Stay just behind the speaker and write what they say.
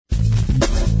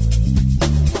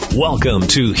Welcome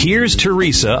to Here's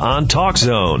Teresa on Talk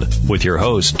Zone with your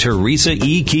host, Teresa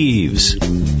E. Keeves.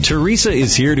 Teresa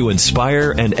is here to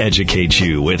inspire and educate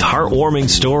you with heartwarming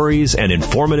stories and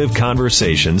informative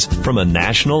conversations from a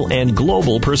national and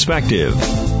global perspective.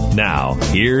 Now,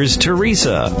 here's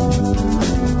Teresa.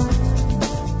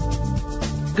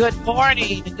 Good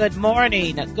morning, good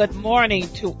morning, good morning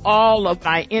to all of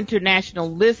my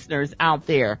international listeners out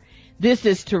there. This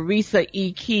is Teresa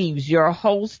E. Keeves, your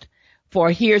host for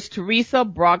Here's Teresa,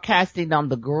 broadcasting on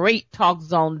the great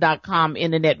TalkZone.com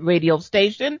internet radio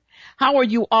station. How are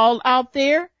you all out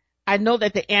there? I know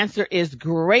that the answer is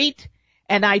great,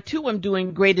 and I too am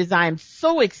doing great as I am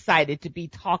so excited to be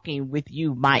talking with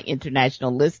you, my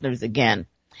international listeners, again.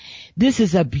 This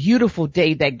is a beautiful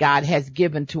day that God has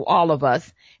given to all of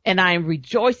us, and I am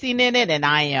rejoicing in it, and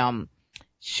I am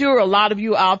sure a lot of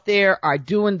you out there are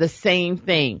doing the same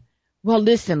thing. Well,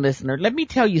 listen, listener, let me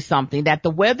tell you something, that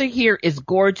the weather here is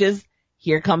gorgeous.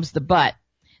 Here comes the but.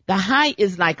 The high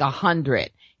is like 100.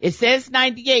 It says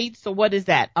 98, so what is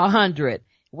that? 100.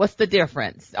 What's the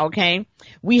difference? Okay.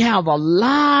 We have a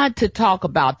lot to talk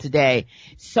about today.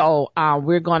 So,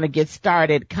 we're going to get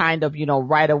started kind of,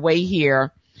 right away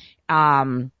here.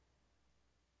 And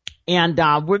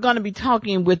we're going to be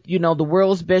talking with, the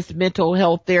world's best mental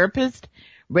health therapist,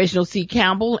 Reginald C.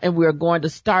 Campbell, and we're going to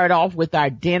start off with our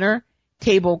dinner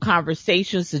table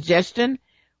conversation suggestion,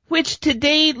 which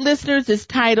today, listeners, is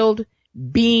titled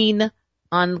Being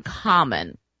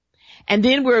Uncommon. And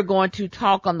then we're going to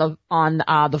talk on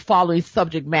the following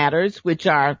subject matters, which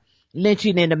are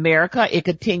lynching in America. It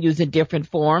continues in different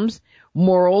forms.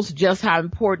 Morals, just how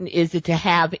important is it to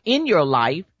have in your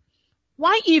life?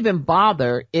 Why even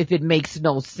bother if it makes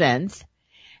no sense?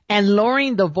 And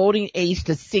lowering the voting age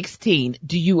to 16.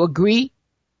 Do you agree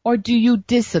or do you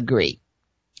disagree?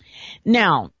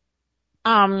 Now,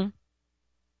 let's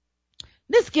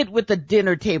get with the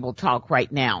dinner table talk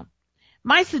right now.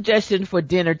 My suggestion for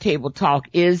dinner table talk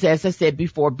is, as I said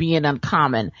before, being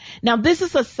uncommon. Now, this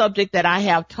is a subject that I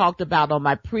have talked about on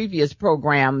my previous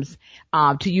programs,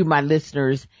 to you, my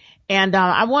listeners. And,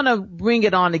 I want to bring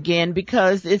it on again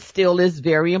because it still is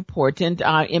very important,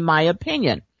 in my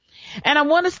opinion. And I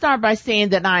want to start by saying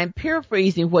that I am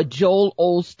paraphrasing what Joel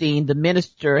Osteen, the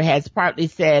minister, has partly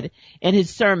said in his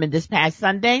sermon this past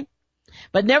Sunday.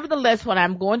 But nevertheless, what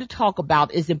I'm going to talk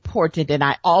about is important, and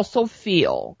I also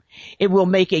feel it will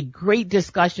make a great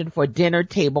discussion for dinner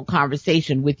table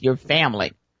conversation with your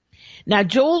family. Now,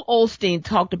 Joel Osteen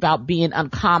talked about being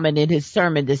uncommon in his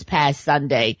sermon this past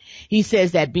Sunday. He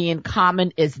says that being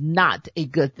common is not a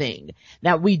good thing.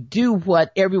 Now, we do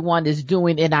what everyone is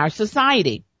doing in our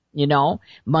society.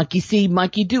 Monkey see,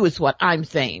 monkey do is what I'm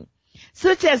saying.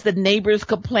 Such as the neighbors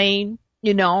complain,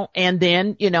 and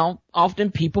then,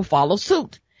 often people follow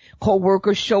suit.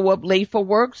 Co-workers show up late for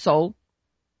work, so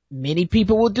many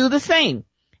people will do the same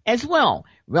as well.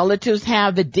 Relatives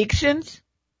have addictions,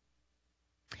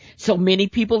 so many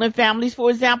people in families, for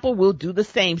example, will do the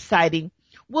same, citing,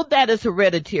 well, that is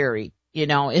hereditary,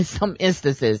 in some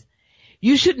instances.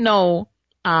 You should know,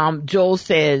 Joel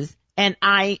says, and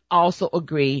I also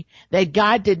agree, that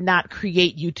God did not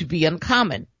create you to be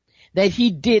uncommon, that he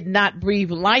did not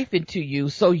breathe life into you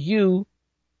so you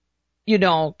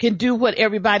can do what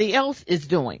everybody else is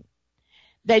doing,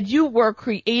 that you were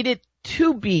created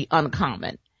to be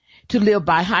uncommon, to live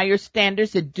by higher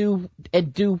standards and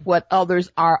do what others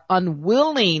are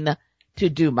unwilling to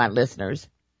do, my listeners.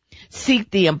 Seek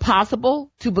the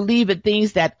impossible, to believe in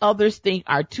things that others think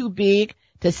are too big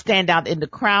to stand out in the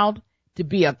crowd, to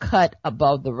be a cut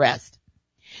above the rest.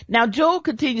 Now, Joel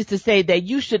continues to say that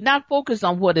you should not focus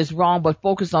on what is wrong, but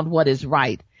focus on what is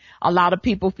right. A lot of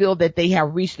people feel that they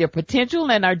have reached their potential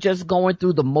and are just going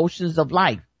through the motions of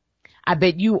life. I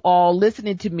bet you all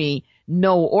listening to me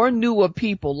know or knew of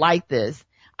people like this.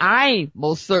 I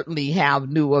most certainly have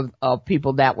knew of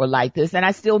people that were like this, and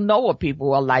I still know of people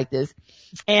who are like this.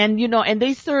 And, and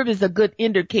they serve as a good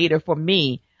indicator for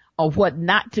me of what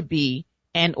not to be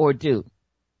and or do.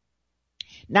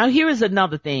 Now, here is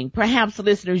another thing. Perhaps,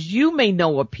 listeners, you may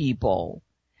know of people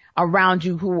around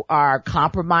you who are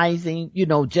compromising,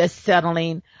 just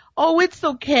settling. Oh, it's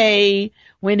okay,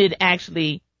 when in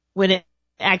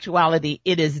actuality,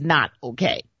 it is not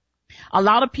okay. A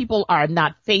lot of people are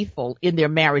not faithful in their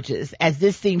marriages, as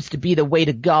this seems to be the way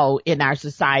to go in our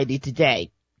society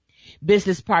today.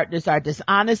 Business partners are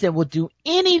dishonest and will do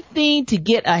anything to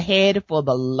get ahead for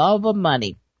the love of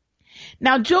money.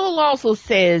 Now, Joel also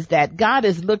says that God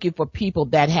is looking for people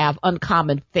that have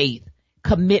uncommon faith,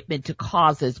 commitment to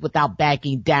causes without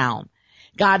backing down.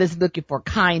 God is looking for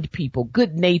kind people,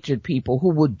 good-natured people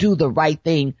who will do the right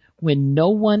thing when no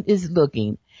one is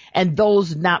looking, and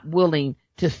those not willing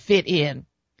to fit in.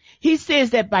 He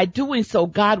says that by doing so,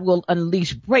 God will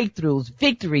unleash breakthroughs,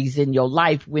 victories in your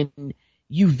life when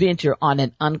you venture on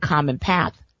an uncommon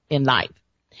path in life.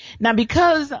 Now,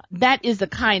 because that is the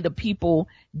kind of people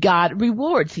God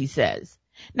rewards, he says.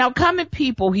 Now, common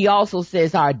people, he also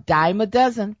says, are a dime a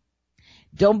dozen.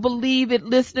 Don't believe it,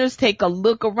 listeners. Take a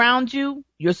look around you,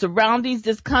 your surroundings,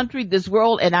 this country, this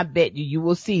world, and I bet you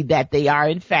will see that they are,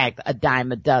 in fact, a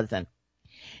dime a dozen.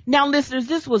 Now, listeners,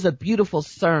 this was a beautiful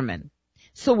sermon,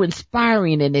 so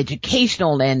inspiring and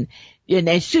educational, and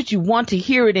should you want to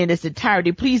hear it in its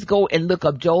entirety, please go and look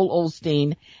up Joel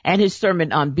Osteen and his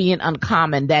sermon on being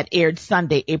uncommon that aired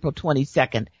Sunday, April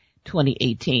 22nd,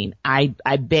 2018. I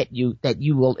bet you that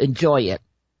you will enjoy it.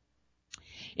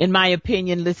 In my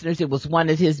opinion, listeners, it was one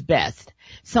of his best,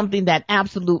 something that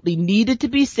absolutely needed to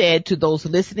be said to those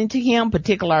listening to him,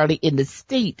 particularly in the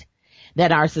state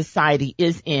that our society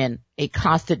is in, a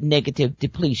constant negative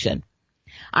depletion.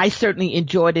 I certainly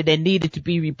enjoyed it and needed to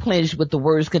be replenished with the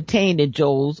words contained in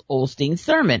Joel Osteen's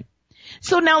sermon.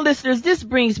 So now, listeners, this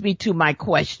brings me to my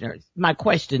questions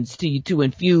to you to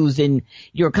infuse in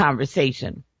your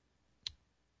conversation.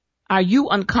 Are you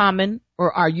uncommon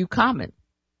or are you common?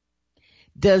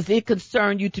 Does it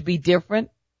concern you to be different?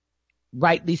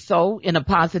 Rightly so, in a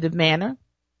positive manner?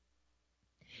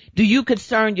 Do you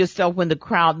concern yourself when the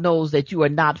crowd knows that you are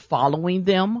not following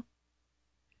them?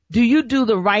 Do you do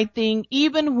the right thing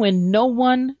even when no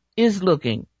one is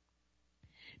looking?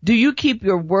 Do you keep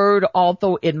your word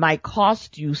although it might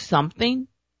cost you something?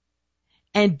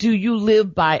 And do you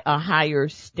live by a higher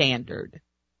standard?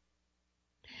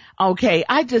 Okay,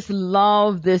 I just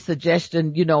love this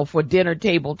suggestion, for dinner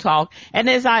table talk. And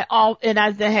as I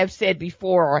have said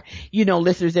before,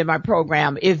 listeners in my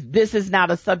program, if this is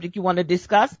not a subject you want to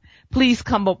discuss, please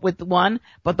come up with one.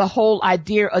 But the whole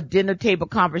idea of dinner table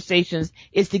conversations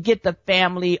is to get the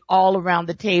family all around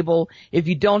the table. If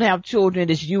you don't have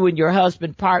children, it's you and your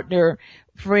husband, partner,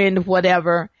 friend,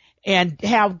 whatever, and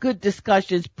have good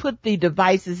discussions, put the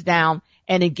devices down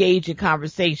and engage in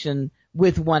conversation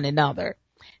with one another.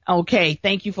 Okay,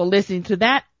 thank you for listening to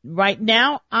that. Right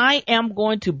now, I am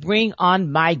going to bring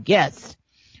on my guest,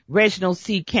 Reginald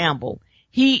C. Campbell.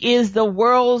 He is the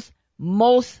world's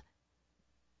most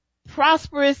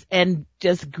prosperous and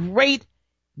just great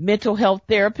mental health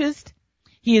therapist.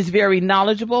 He is very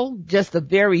knowledgeable, just a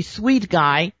very sweet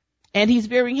guy, and he's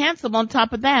very handsome on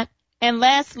top of that. And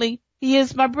lastly, he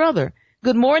is my brother.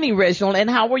 Good morning, Reginald, and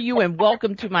how are you? And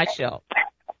welcome to my show.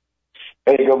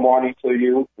 Hey, good morning to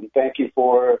you, and thank you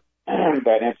for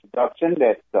that introduction.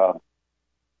 That's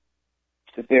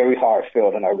very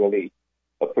heartfelt, and I really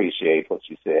appreciate what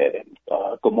you said. And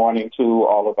good morning to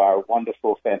all of our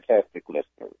wonderful, fantastic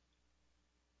listeners.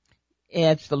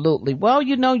 Absolutely. Well,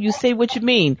 you say what you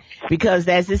mean, because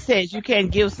as it says, you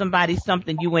can't give somebody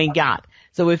something you ain't got.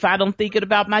 So if I don't think it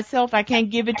about myself, I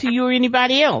can't give it to you or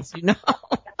anybody else,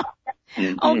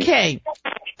 Mm-hmm. Okay.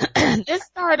 Let's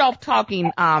start off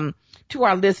talking to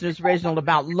our listeners, Reginald,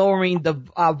 about lowering the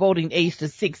voting age to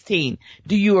 16.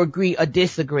 Do you agree or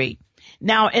disagree?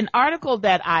 Now, an article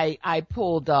that I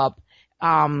pulled up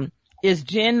is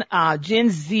Gen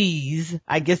Z's,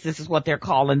 I guess this is what they're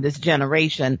calling this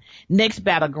generation, next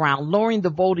battleground, lowering the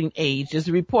voting age,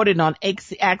 is reported on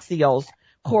Axios.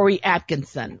 Corey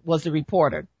Atkinson was the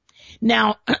reporter.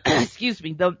 Now, excuse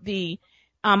me, the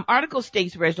article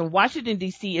states, Reginald, Washington,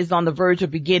 D.C. is on the verge of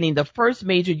beginning the first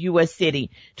major U.S. city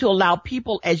to allow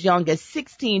people as young as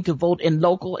 16 to vote in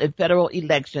local and federal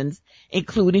elections,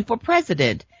 including for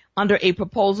president, under a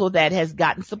proposal that has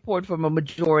gotten support from a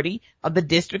majority of the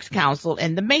district's council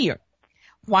and the mayor.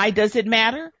 Why does it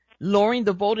matter? Lowering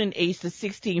the voting age to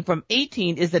 16 from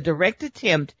 18 is a direct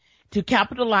attempt to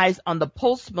capitalize on the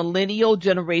post-millennial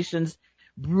generation's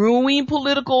brewing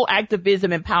political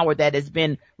activism and power that has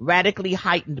been radically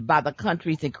heightened by the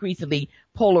country's increasingly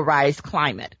polarized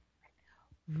climate.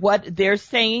 What they're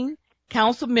saying,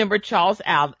 Council member Charles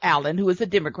Allen, who is a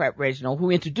Democrat, Reginald, who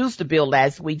introduced the bill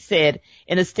last week, said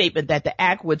in a statement that the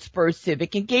act would spur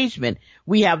civic engagement.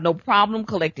 We have no problem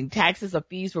collecting taxes or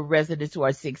fees for residents who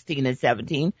are 16 and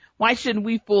 17. Why shouldn't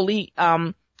we fully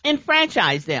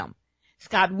enfranchise them?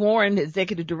 Scott Warren,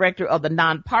 executive director of the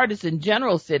nonpartisan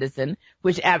General Citizen,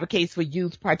 which advocates for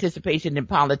youth participation in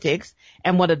politics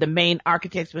and one of the main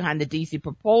architects behind the D.C.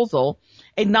 proposal,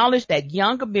 acknowledged that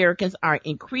young Americans are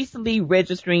increasingly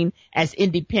registering as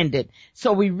independent.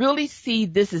 So we really see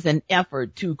this as an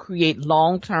effort to create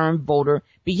long-term voter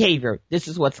behavior. This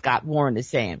is what Scott Warren is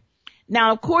saying.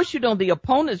 Now, of course, the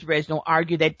opponents, Reginald,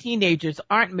 argue that teenagers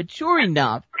aren't mature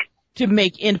enough to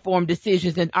make informed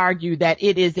decisions and argue that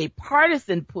it is a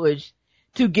partisan push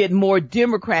to get more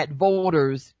Democrat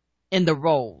voters in the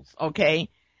rolls. Okay.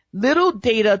 Little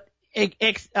data,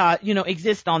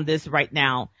 exists on this right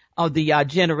now of the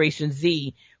Generation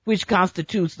Z, which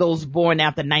constitutes those born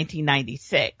after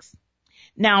 1996.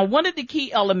 Now, one of the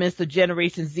key elements of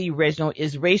Generation Z, Reginald,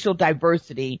 is racial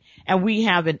diversity, and we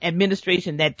have an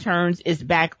administration that turns its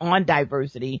back on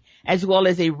diversity, as well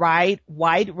as a wide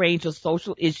range of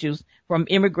social issues from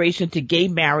immigration to gay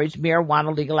marriage,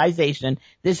 marijuana legalization.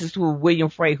 This is through William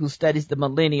Frey, who studies the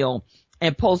millennial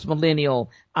and post-millennial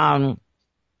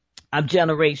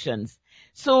generations.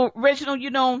 So, Reginald,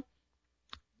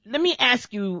 let me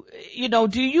ask you,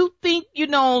 do you think,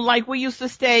 like we used to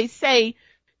say,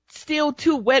 still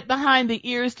too wet behind the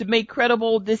ears to make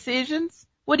credible decisions?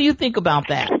 What do you think about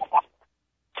that?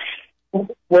 Well,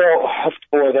 boy,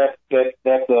 that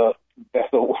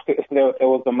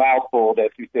was a mouthful that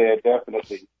you said,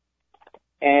 definitely.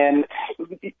 And,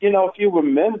 if you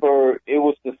remember, it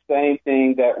was the same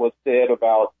thing that was said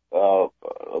about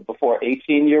before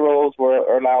 18-year-olds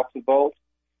were allowed to vote,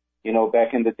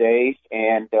 back in the day.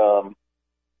 And,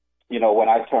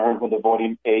 when the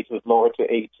voting age was lowered to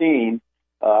 18,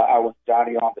 I was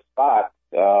Johnny on the spot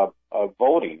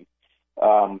voting.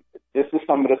 This is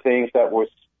some of the things that were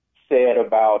said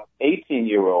about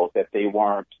 18-year-olds, that they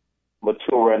weren't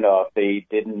mature enough, they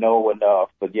didn't know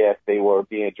enough, but yet they were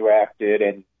being drafted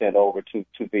and sent over to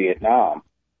Vietnam.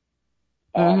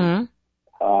 Lowering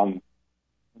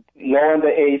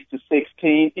the age to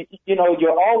 16,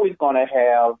 you're always going to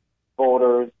have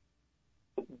voters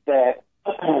that,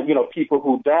 people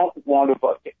who don't want to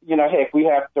vote. Heck, we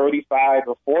have 35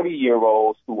 or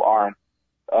 40-year-olds who aren't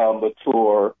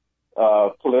mature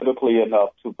politically enough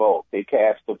to vote. They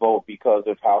cast a vote because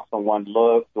of how someone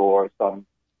looks or some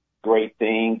great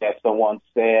thing that someone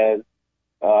says.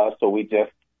 So we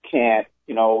just can't,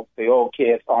 the old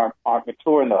kids aren't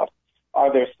mature enough.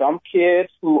 Are there some kids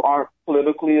who aren't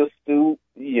politically astute?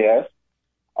 Yes.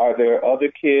 Are there other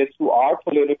kids who are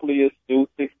politically astute,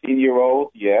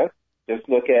 16-year-olds? Yes. Just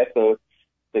look at the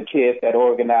kids that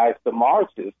organized the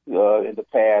marches in the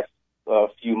past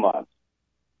few months.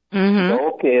 Mm-hmm.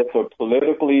 Those kids are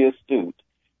politically astute.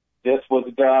 This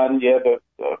was done,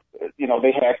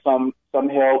 they had some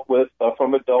help with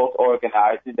from adults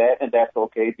organizing that, and that's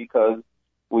okay because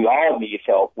we all need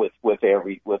help with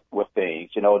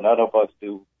things. None of us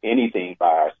do anything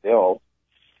by ourselves.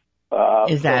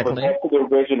 Exactly. So back to the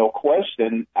original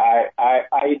question,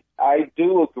 I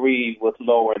do agree with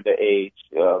lowering the age,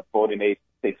 voting age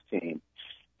to 16.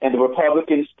 And the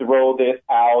Republicans throw this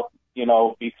out,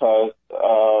 because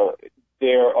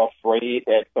they're afraid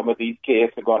that some of these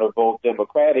kids are going to vote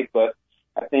Democratic. But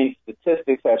I think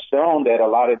statistics have shown that a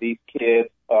lot of these kids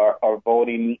are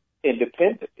voting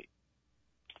independently.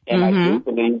 And I do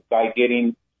believe by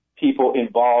getting people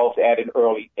involved at an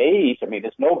early age,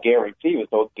 there's no guarantee.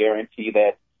 There's no guarantee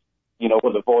that,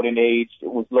 when the voting age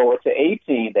was lowered to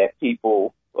 18, that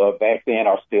people back then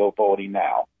are still voting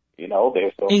now.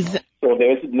 So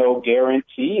there's no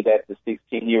guarantee that the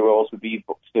 16-year-olds would be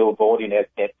still voting at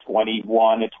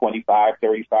 21 and 25,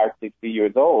 35, 60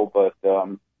 years old. But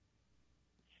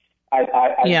I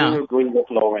do agree with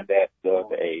lowering the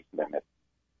age limit.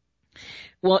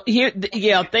 Well,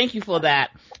 thank you for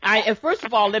that. First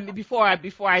of all, before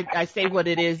I say what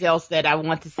it is else that I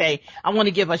want to say, I want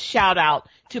to give a shout out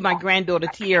to my granddaughter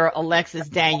Tierra Alexis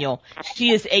Daniel. She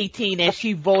is 18 and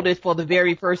she voted for the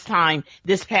very first time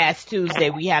this past Tuesday.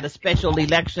 We had a special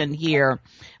election here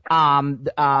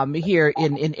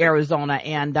in Arizona,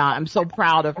 and I'm so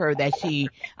proud of her that she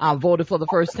voted for the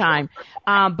first time.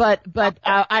 But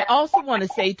I also want to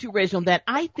say to Reginald that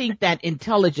I think that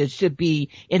intelligence should be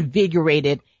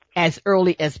invigorated as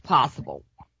early as possible.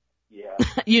 Yeah.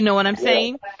 You know what I'm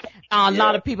saying? A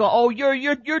lot of people,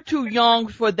 you're too young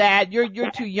for that.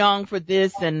 You're too young for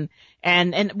this. And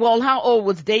well, how old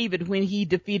was David when he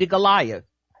defeated Goliath?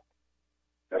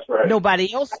 That's right.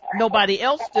 Nobody else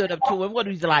stood up to him. What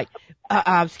was he like?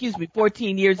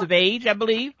 14 years of age, I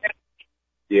believe.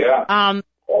 Yeah.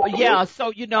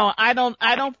 So, I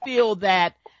don't feel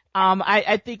that,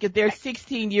 I think if they're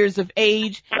 16 years of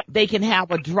age, they can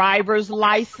have a driver's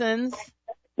license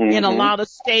in a lot of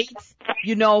states,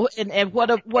 and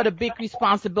what a big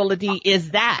responsibility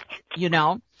is that,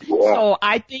 Yeah. So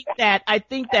I think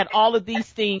that all of these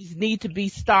things need to be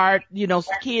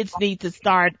kids need to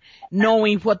start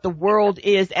knowing what the world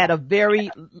is at a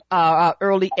very,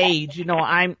 early age.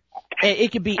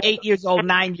 It could be 8 years old,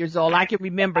 9 years old. I can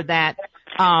remember that,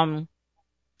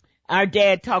 our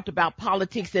dad talked about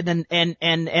politics and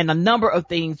a number of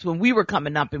things when we were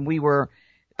coming up, and we were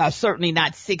certainly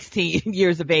not 16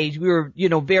 years of age. We were,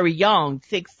 very young,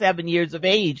 6, 7 years of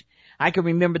age. I can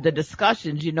remember the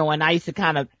discussions, and I used to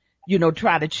kind of,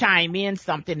 try to chime in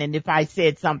something. And if I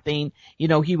said something,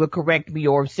 he would correct me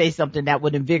or say something that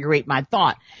would invigorate my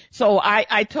thought. So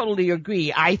I totally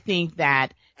agree. I think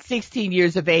that 16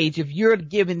 years of age, if you're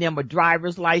giving them a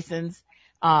driver's license,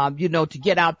 to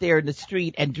get out there in the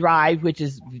street and drive, which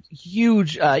is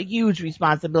huge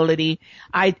responsibility.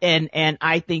 I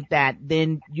think that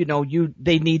then,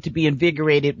 they need to be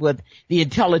invigorated with the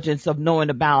intelligence of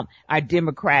knowing about our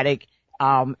democratic,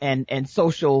 and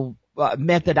social,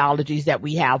 methodologies that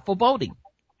we have for voting.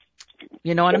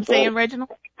 You know what I'm saying, Reginald?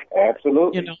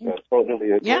 Absolutely. I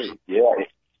totally agree. Yeah.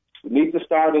 We need to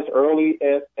start as early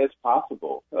as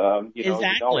possible. Exactly.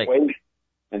 You don't wait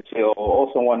until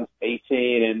someone's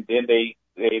 18 and then they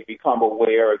become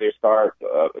aware, they start,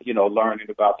 learning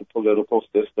about the political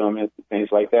system and things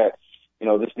like that.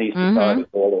 This needs to start as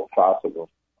early as possible.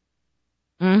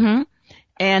 Mm-hmm.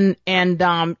 And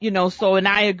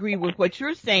I agree with what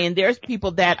you're saying. There's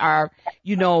people that are,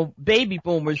 baby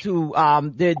boomers who,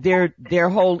 their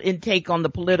whole intake on the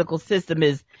political system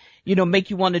is, make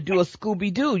you want to do a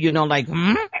Scooby-Doo,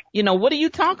 what are you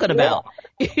talking about?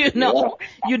 You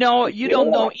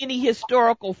don't know any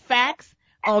historical facts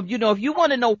of, if you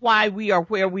want to know why we are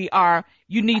where we are,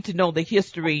 you need to know the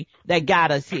history that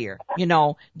got us here,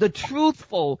 the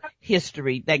truthful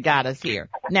history that got us here.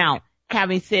 Now,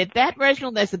 having said that,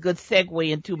 Reginald, that's a good segue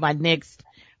into my next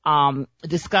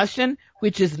discussion,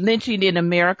 which is lynching in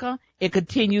America. It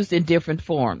continues in different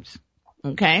forms.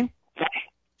 Okay?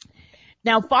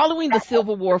 Now, following the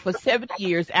Civil War for 70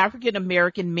 years, African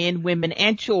American men, women,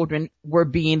 and children were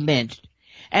being lynched.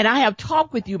 And I have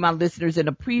talked with you, my listeners, in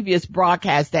a previous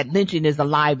broadcast that lynching is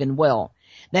alive and well,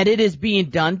 that it is being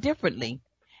done differently.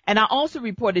 And I also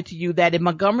reported to you that in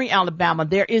Montgomery, Alabama,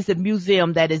 there is a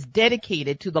museum that is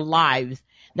dedicated to the lives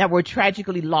that were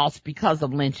tragically lost because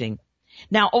of lynching.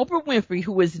 Now, Oprah Winfrey,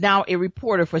 who is now a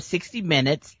reporter for 60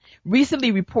 Minutes,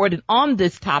 recently reported on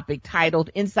this topic titled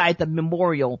Inside the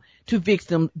Memorial to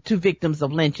Victims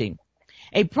of Lynching,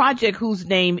 a project whose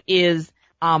name is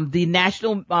the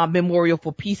National Memorial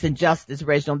for Peace and Justice,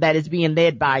 Reginald, that is being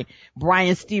led by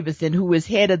Bryan Stevenson, who is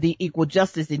head of the Equal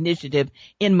Justice Initiative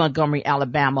in Montgomery,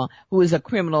 Alabama, who is a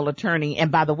criminal attorney.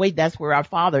 And by the way, that's where our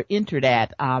father entered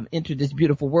this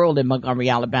beautiful world in Montgomery,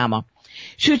 Alabama.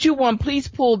 Should you want, please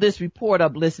pull this report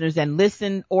up, listeners, and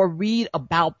listen or read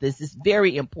about this. It's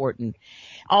very important.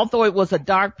 Although it was a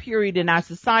dark period in our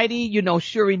society,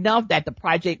 sure enough that the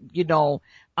project,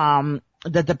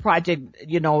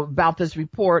 about this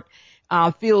report,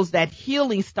 feels that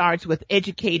healing starts with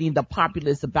educating the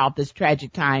populace about this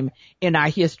tragic time in our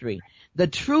history. The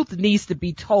truth needs to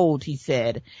be told, he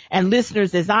said. And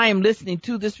listeners, as I am listening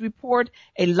to this report,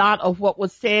 a lot of what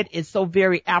was said is so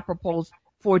very apropos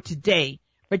for today,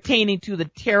 pertaining to the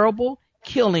terrible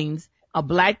killings of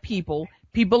black people,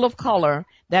 people of color,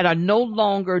 that are no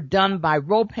longer done by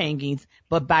rope hangings,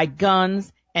 but by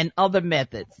guns and other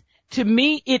methods. To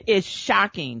me, it is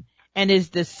shocking and is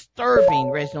disturbing,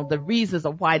 Reginald, the reasons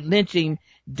of why lynching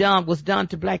was done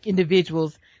to black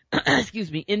individuals,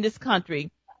 in this country.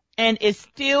 And it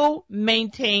still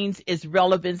maintains its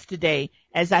relevance today.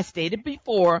 As I stated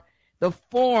before, the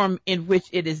form in which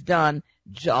it is done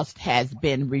just has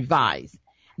been revised.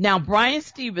 Now, Bryan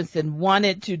Stevenson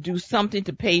wanted to do something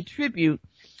to pay tribute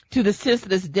to the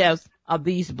senseless deaths of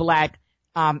these black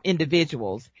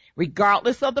individuals,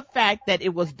 regardless of the fact that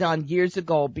it was done years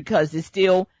ago, because it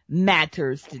still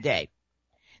matters today.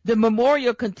 The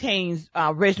memorial contains,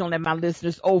 Reginald and my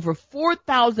listeners, over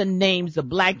 4,000 names of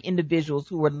black individuals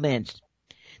who were lynched.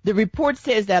 The report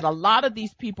says that a lot of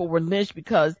these people were lynched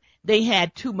because they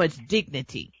had too much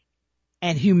dignity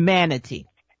and humanity.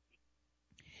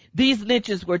 These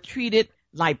lynches were treated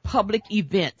like public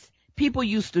events. People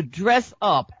used to dress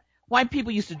up. White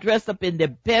people used to dress up in their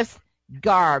best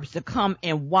garbs to come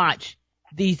and watch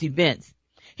these events.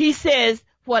 He says,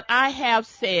 what I have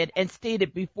said and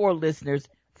stated before, listeners,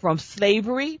 from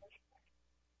slavery,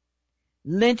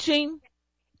 lynching,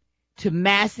 to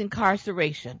mass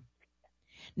incarceration.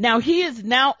 Now, he is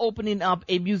now opening up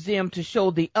a museum to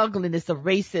show the ugliness of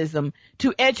racism,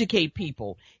 to educate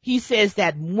people. He says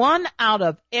that 1 out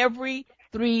of every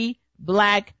 3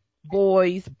 black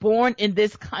boys born in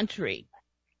this country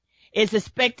is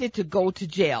expected to go to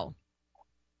jail.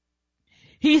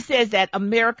 He says that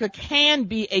America can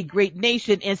be a great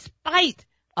nation in spite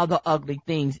of the ugly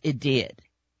things it did.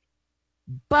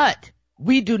 But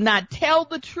we do not tell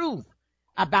the truth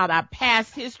about our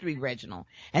past history, Reginald.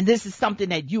 And this is something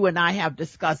that you and I have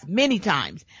discussed many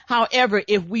times. However,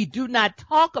 if we do not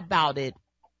talk about it,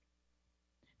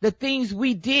 the things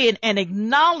we did and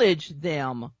acknowledge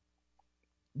them,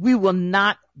 we will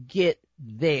not get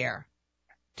there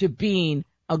to being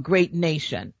a great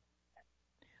nation.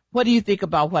 What do you think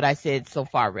about what I said so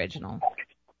far, Reginald?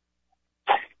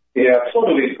 Yeah, I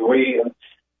totally agree.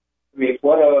 I mean,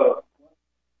 what a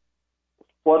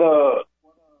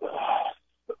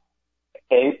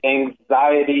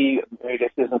anxiety, maybe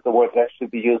this isn't the word that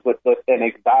should be used, but an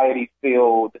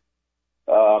anxiety-filled,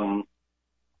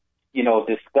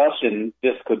 discussion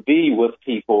this could be with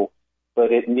people,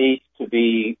 but it needs to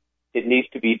be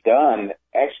done.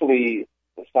 Actually,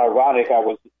 it's ironic. I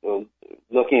was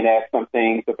looking at some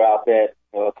things about that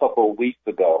a couple of weeks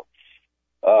ago.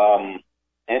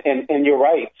 And you're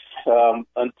right.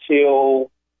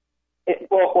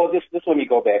 Just let me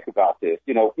go back about this.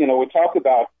 We talk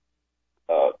about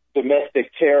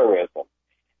domestic terrorism,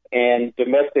 and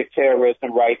domestic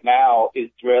terrorism right now is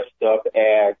dressed up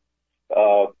as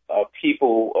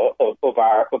people of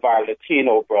our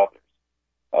Latino brothers,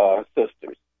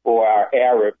 sisters, or our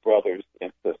Arab brothers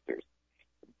and sisters.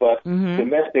 But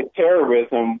domestic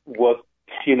terrorism was,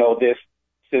 this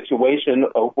situation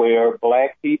of where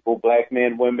black people, black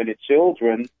men, women, and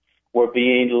children were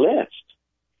being lynched.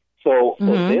 So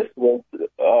this was,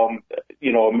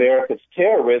 America's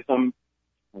terrorism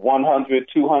 100,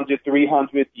 200,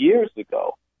 300 years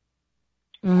ago,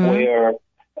 where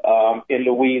in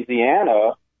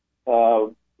Louisiana,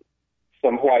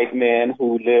 some white men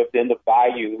who lived in the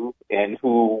bayou and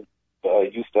who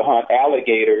used to hunt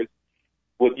alligators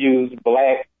would use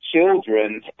black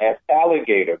children as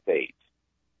alligator bait.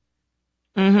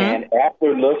 And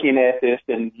after looking at this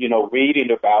and,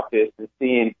 reading about this and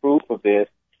seeing proof of this,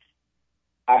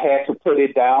 I had to put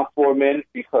it down for a minute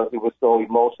because it was so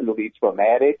emotionally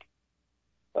traumatic,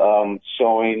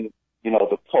 showing,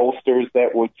 the posters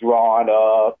that were drawn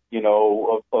up,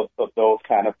 of those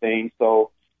kind of things.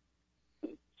 So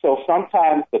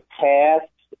sometimes the past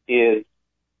is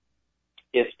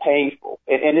painful.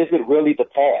 And is it really the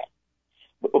past?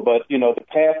 But, the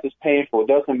past is painful. It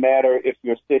doesn't matter if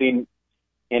you're sitting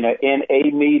in an NA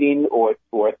meeting or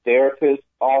a therapist's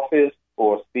office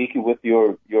or speaking with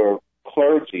your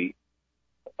clergy.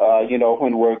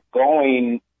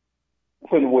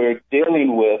 When we're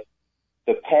dealing with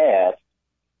the past,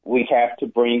 we have to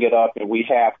bring it up and we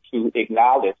have to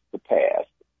acknowledge the past.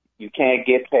 You can't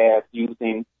get past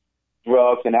using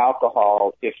drugs and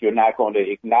alcohol if you're not going to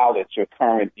acknowledge your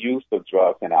current use of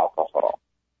drugs and alcohol.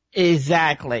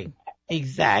 Exactly. See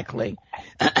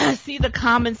the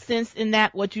common sense in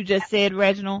that, what you just said,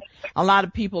 Reginald? A lot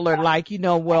of people are like,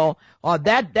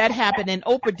 that happened. And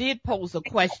Oprah did pose a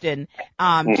question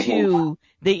to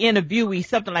the interviewee,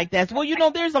 something like that. Well,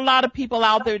 there's a lot of people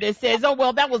out there that says, oh,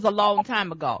 well, that was a long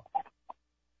time ago.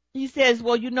 He says,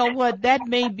 well, you know what? That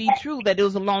may be true that it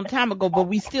was a long time ago, but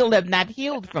we still have not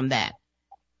healed from that.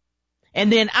 And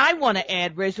then I want to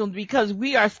add, Reginald, because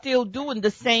we are still doing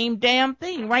the same damn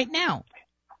thing right now.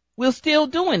 We're still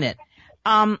doing it.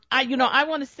 I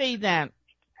want to say that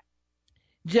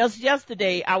just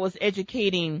yesterday I was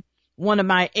educating one of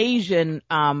my Asian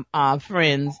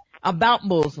friends about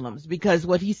Muslims, because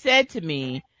what he said to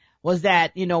me was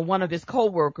that, one of his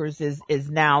coworkers is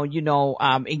now,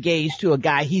 engaged to a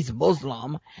guy. He's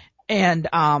Muslim. And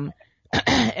I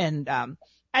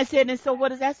said, and so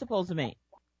what is that supposed to mean?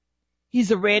 He's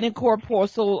a red and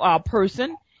corpuscle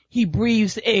person. He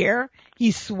breathes air. He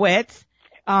sweats.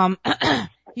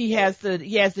 He has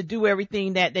to do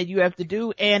everything that you have to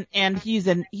do. And he is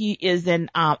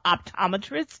an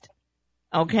optometrist.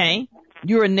 Okay.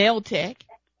 You're a nail tech.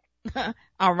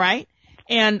 All right.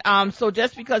 And, so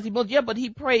just because but he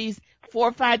prays 4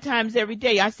 or 5 times every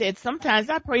day. I said, sometimes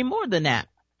I pray more than that.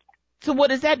 So what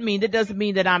does that mean? That doesn't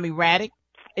mean that I'm erratic.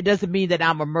 It doesn't mean that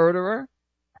I'm a murderer.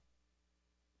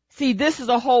 See, this is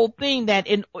a whole thing that,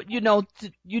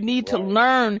 you need to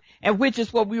learn, and which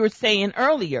is what we were saying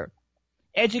earlier.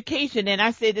 Education, and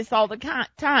I say this all the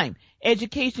time,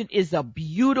 education is a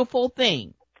beautiful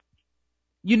thing.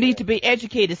 You need to be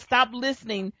educated. Stop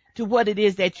listening to what it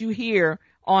is that you hear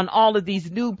on all of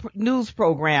these new news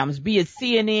programs, be it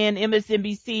CNN,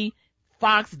 MSNBC,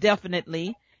 Fox,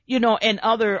 definitely, and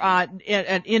other,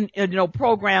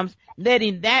 programs,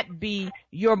 letting that be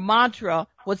your mantra,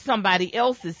 what somebody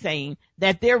else is saying,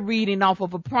 that they're reading off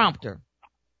of a prompter.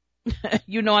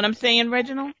 You know what I'm saying,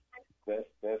 Reginald?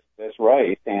 That's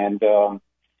right. And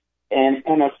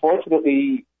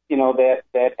unfortunately,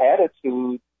 that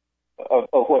attitude of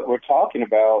what we're talking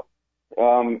about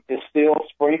is still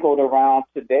sprinkled around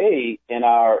today in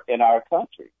our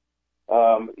country.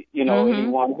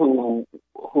 Anyone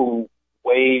who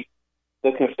waved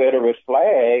the Confederate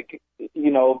flag,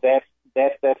 that's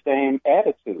that same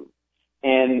attitude.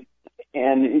 And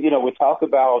we talk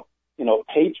about,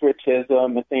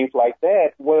 patriotism and things like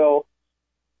that. Well,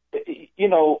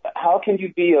 how can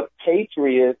you be a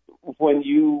patriot when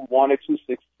you wanted to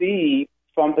succeed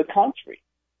from the country?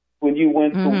 When you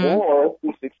went to war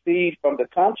to succeed from the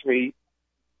country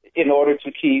in order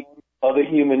to keep other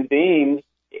human beings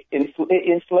in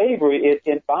slavery,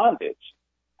 in bondage.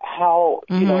 How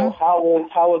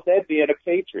is that being a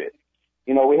patriot?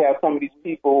 We have some of these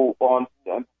people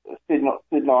sitting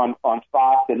on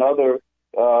Fox and other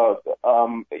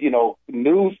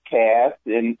newscasts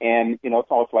and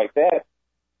talks like that,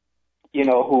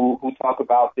 who talk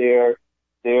about their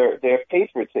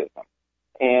patriotism.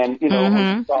 And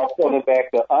when you start pulling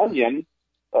back the onion,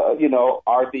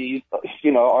 are these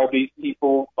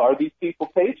people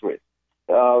patriots?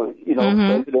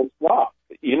 President Trump,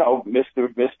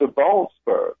 Mr. Bone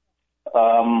Spur.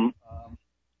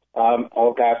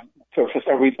 Oh God, for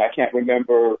some reason I can't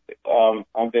remember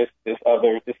this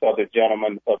other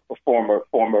gentleman, a former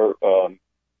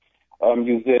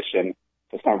musician.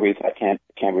 For some reason I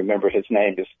can't remember his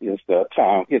name. His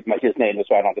name is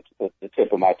right on the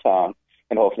tip of my tongue.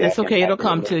 And hopefully it's okay. It'll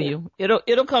come to you.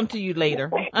 It'll come to you later.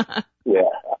 Yeah.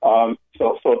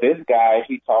 So this guy,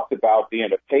 he talked about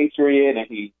being a patriot, and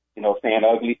he, saying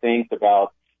ugly things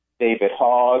about David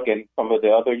Hogg and some of the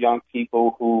other young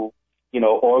people who,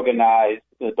 organized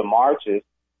the marches.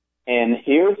 And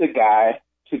here's a guy,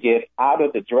 to get out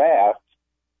of the draft,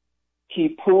 he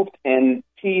pooped and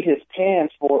peed his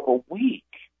pants for a week,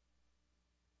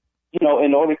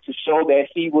 in order to show that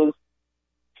he was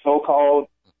so-called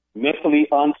mentally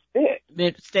unfit.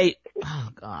 Mid-state. Oh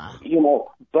God.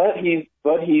 But he's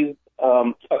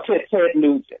Ted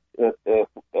Nugent.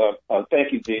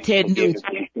 Thank you, Jesus, Ted Nugent,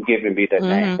 for giving me that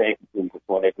name. Thank you, Jesus,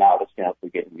 for acknowledging him for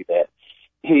giving me that.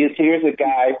 Here's a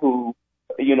guy who,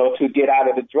 to get out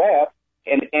of the draft,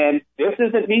 and this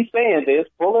isn't me saying this.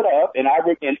 Pull it up, and I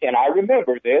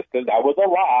remember this because I was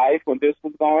alive when this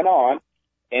was going on,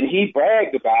 and he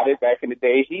bragged about it back in the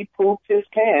day. He pooped his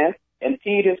pants and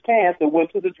peed his pants and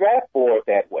went to the draft board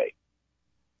that way.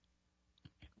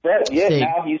 But yet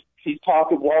now he's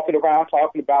walking around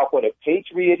talking about what a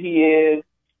patriot he is,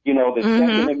 the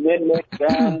Second Amendment,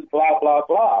 guns, blah, blah,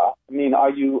 blah. I mean, are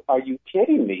you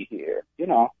kidding me here?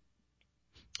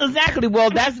 Exactly. Well,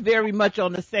 that's very much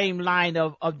on the same line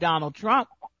of Donald Trump,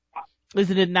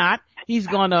 isn't it not? He's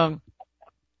gonna,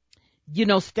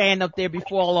 stand up there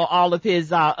before all of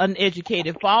his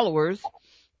uneducated followers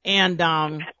and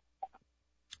talk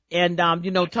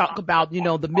about,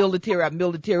 the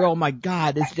military. Oh my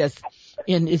God, it's just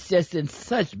in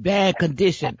such bad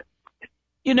condition.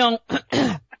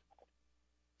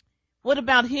 What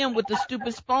about him with the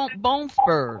stupid bone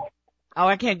spur? Oh,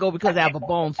 I can't go because I have a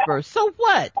bone spur. So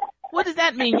what? What does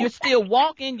that mean? You're still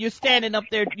walking. You're standing up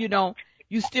there.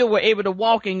 You still were able to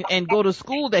walk and go to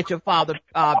school that your father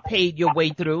paid your way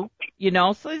through.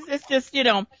 So it's just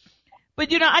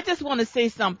But I just want to say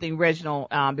something, Reginald,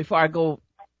 before I go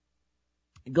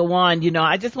on.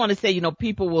 I just want to say,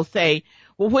 people will say,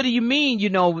 well, what do you mean,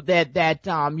 that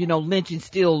lynching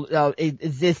still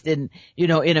exists in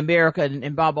America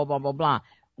and blah, blah, blah, blah, blah.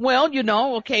 Well,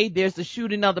 okay, there's the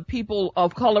shooting of the people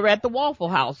of color at the Waffle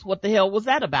House. What the hell was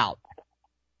that about?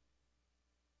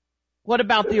 What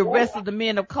about the arrest of the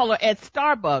men of color at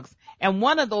Starbucks? And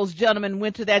one of those gentlemen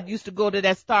used to go to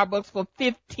that Starbucks for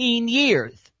 15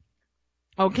 years.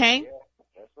 Okay? Yeah,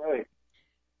 that's right.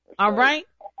 All right.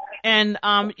 And,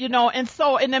 I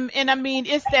mean,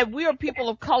 it's that we are people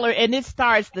of color, and it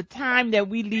starts the time that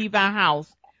we leave our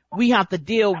house. We have to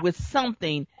deal with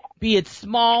something, be it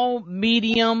small,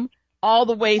 medium, all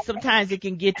the way. Sometimes it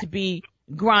can get to be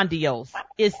grandiose.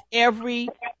 It's every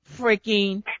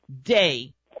freaking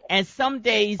day. And some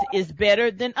days is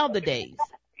better than other days.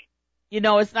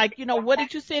 It's like, what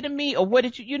did you say to me? Or what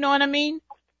did you know what I mean?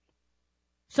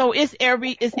 So it's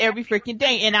every freaking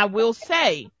day. And I will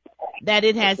say that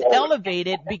it has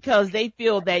elevated because they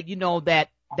feel that,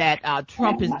 that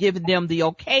Trump has given them the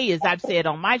okay, as I've said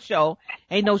on my show.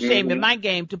 Ain't no shame in my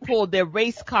game to pull their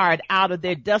race card out of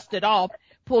their, dust it off,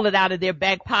 pull it out of their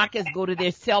back pockets, go to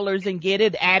their cellars and get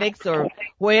it, addicts or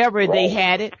wherever they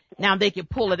had it. Now they can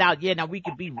pull it out. Yeah, now we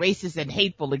could be racist and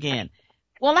hateful again.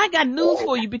 Well, I got news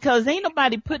for you because ain't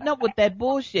nobody putting up with that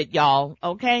bullshit, y'all.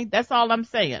 Okay? That's all I'm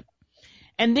saying.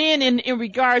 And then in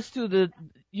regards to the,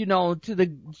 to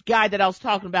the guy that I was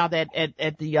talking about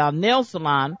at the nail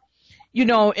salon,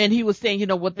 and he was saying,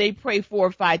 what they pray 4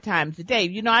 or 5 times a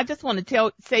day. I just want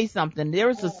to say something. There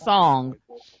is a song,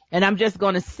 and I'm just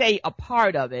going to say a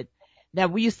part of it,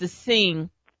 that we used to sing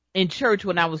in church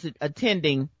when I was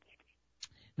attending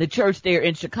the church there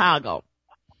in Chicago.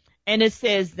 And it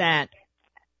says that,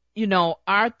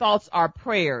 our thoughts are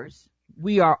prayers.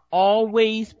 We are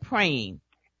always praying.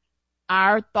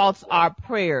 Our thoughts are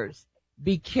prayers.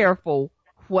 Be careful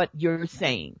what you're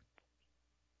saying.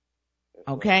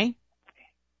 Okay?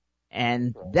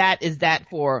 And that is that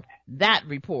for that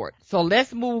report. So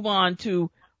let's move on to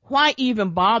why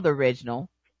even bother, Reginald,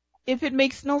 if it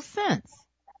makes no sense.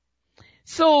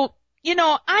 So,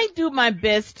 I do my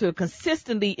best to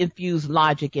consistently infuse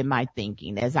logic in my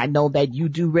thinking, as I know that you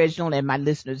do, Reginald, and my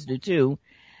listeners do too,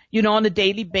 on a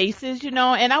daily basis, and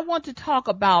I want to talk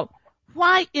about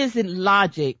why isn't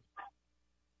logic,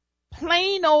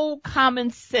 plain old common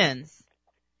sense,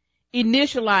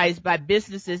 initialized by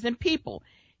businesses and people?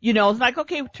 It's like,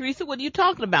 okay, Teresa, what are you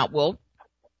talking about? Well,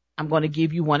 I'm going to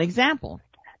give you one example.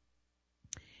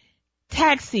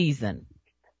 Tax season.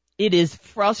 It is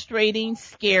frustrating,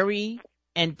 scary,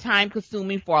 and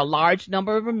time-consuming for a large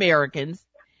number of Americans,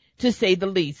 to say the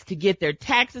least, to get their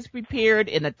taxes prepared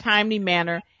in a timely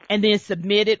manner and then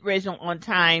submitted, Reginald, on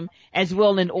time as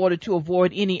well, in order to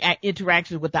avoid any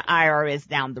interactions with the IRS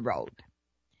down the road.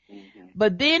 Mm-hmm.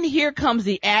 But then here comes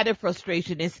the added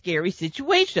frustration and scary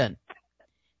situation.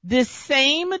 This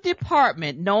same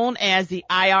department, known as the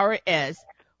IRS,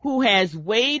 who has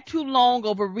way too long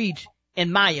of a reach,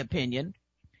 in my opinion,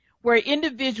 where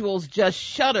individuals just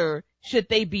shudder should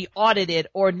they be audited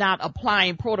or not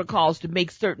applying protocols to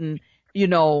make certain,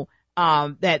 that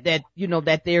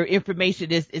their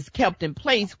information is kept in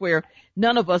place where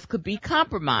none of us could be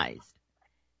compromised.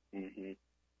 Mm-hmm.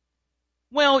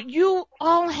 Well, you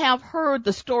all have heard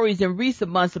the stories in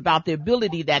recent months about the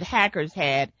ability that hackers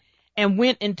had and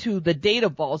went into the data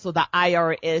vaults of the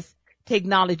IRS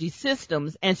technology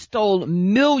systems and stole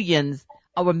millions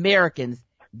of Americans,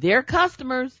 their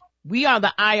customers. We are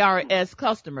the IRS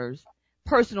customers,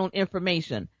 personal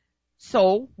information.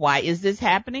 So why is this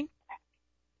happening?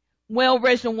 Well,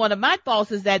 Reginald, one of my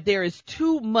thoughts is that there is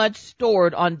too much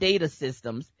stored on data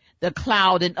systems, the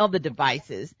cloud and other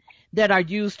devices that are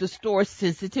used to store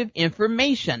sensitive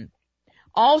information.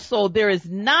 Also, there is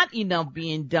not enough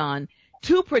being done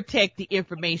to protect the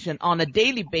information on a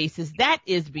daily basis that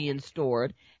is being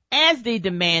stored, as they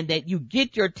demand that you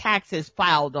get your taxes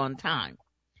filed on time.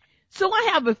 So I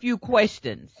have a few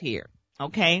questions here,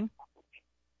 okay?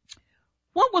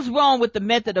 What was wrong with the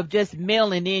method of just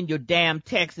mailing in your damn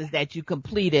taxes that you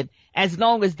completed as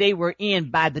long as they were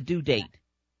in by the due date?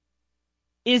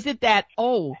 Is it that,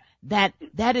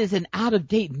 that is an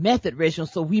out-of-date method, Reginald,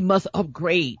 so we must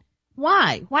upgrade?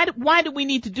 Why? Why do we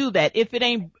need to do that? If it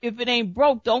ain't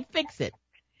broke, don't fix it.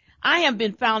 I have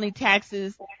been filing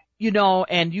taxes,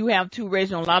 and you have too,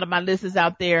 Reginald, a lot of my listeners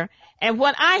out there. And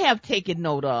what I have taken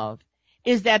note of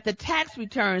is that the tax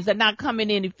returns are not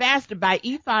coming any faster by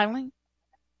e-filing.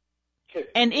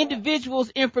 And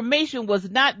individuals' information was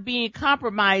not being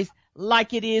compromised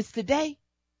like it is today.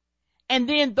 And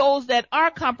then those that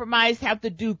are compromised have to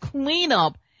do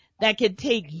cleanup that can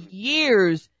take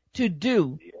years to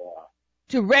do,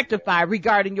 to rectify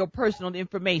regarding your personal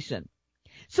information.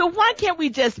 So why don't you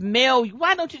just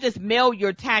mail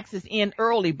your taxes in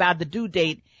early by the due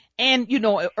date and,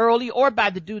 early or by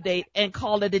the due date and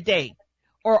call it a day?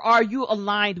 Or are you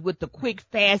aligned with the quick,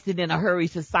 fast, and in a hurry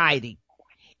society?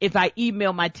 If I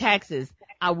email my taxes,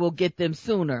 I will get them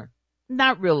sooner.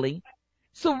 Not really.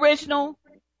 So, Reginald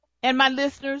and my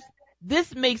listeners,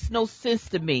 this makes no sense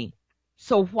to me.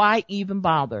 So why even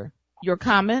bother? Your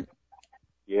comment?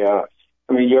 Yeah.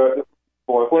 I mean,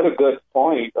 what a good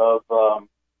point of,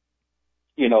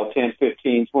 10,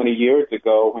 15, 20 years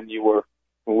ago when we were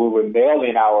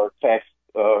mailing our tax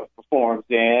forms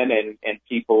in and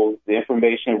the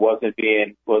information wasn't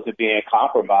being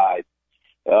compromised.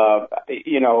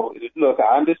 Look,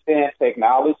 I understand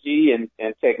technology and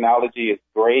technology is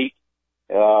great,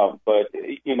 but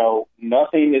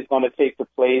nothing is going to take the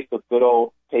place of good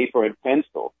old paper and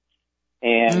pencil.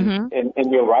 And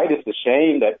you're right, it's a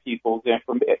shame that people's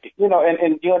information,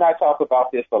 and you and I talk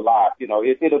about this a lot.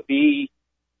 It'll be,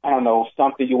 I don't know,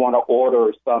 something you want to order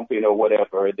or something or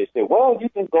whatever. And they say, well, you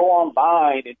can go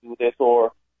online and do this,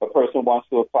 or a person wants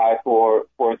to apply for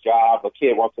a job, a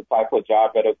kid wants to apply for a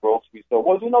job at a grocery store.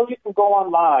 Well, you can go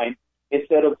online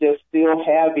instead of just still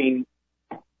having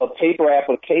a paper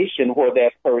application where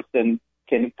that person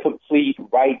can complete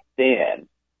right then,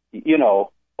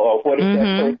 or what if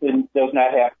that person does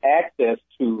not have access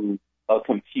to a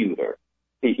computer,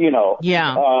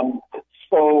 Yeah.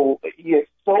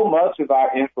 So much of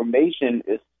our information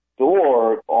is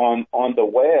stored on the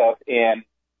web, and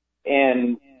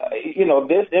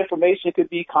this information could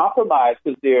be compromised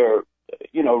because there are,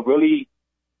 really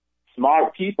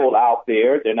smart people out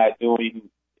there. They're not doing,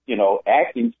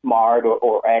 acting smart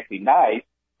or acting nice,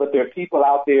 but there are people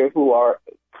out there who are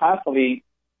constantly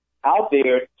out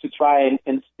there to try and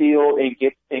instill and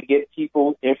get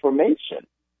people information.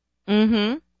 Mm-hmm.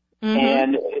 Mm-hmm.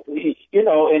 And, and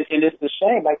it's a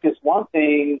shame. Like this one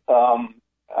thing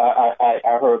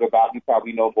I heard about, you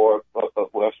probably know more,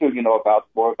 I'm sure you know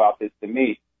more about this than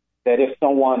me, that if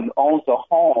someone owns a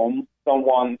home,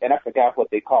 and I forgot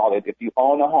what they call it, if you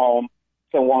own a home,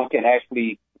 someone can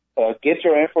actually get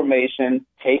your information,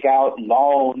 take out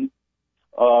loans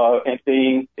and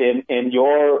things in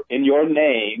your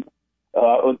name,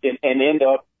 and end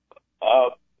up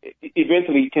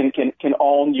eventually can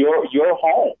own your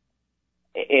home.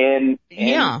 And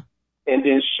the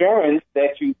insurance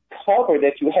that you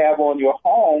have on your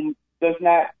home does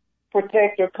not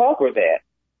protect or cover that.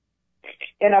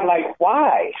 And I'm like,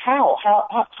 why?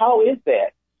 How is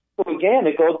that? So again,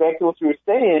 it goes back to what you were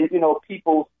saying.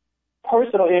 People's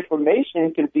personal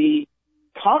information can be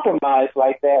compromised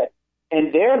like that,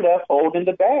 and they're left holding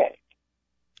the bag.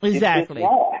 Exactly.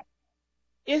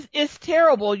 It's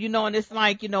terrible, and it's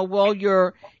like,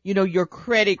 your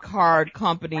credit card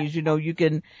companies, you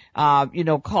can,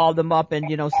 call them up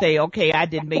and, say, okay, I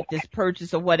didn't make this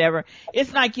purchase or whatever.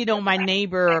 It's like, my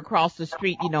neighbor across the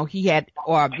street, he had,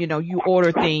 or, you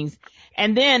order things.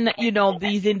 And then,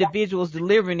 these individuals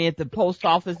delivering it, the post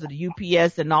office, the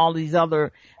UPS and all these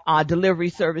other, delivery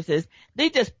services, they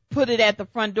just put it at the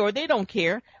front door. They don't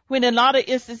care. When in a lot of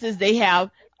instances they have,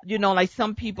 like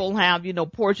some people have,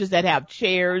 porches that have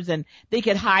chairs and they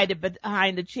can hide it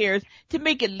behind the chairs to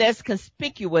make it less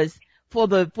conspicuous for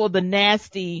the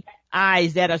nasty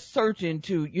eyes that are searching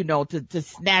to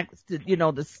snatch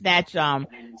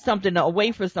something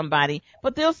away from somebody.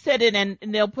 But they'll set it and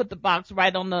they'll put the box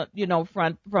right on the,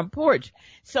 front porch.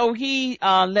 So he,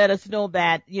 let us know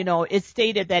that, it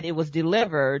stated that it was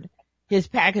delivered. His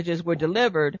packages were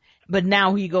delivered, but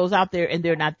now he goes out there and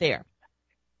they're not there.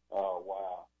 Oh,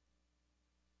 wow.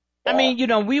 I mean,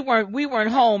 we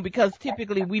weren't home because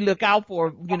typically we look out for,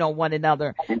 one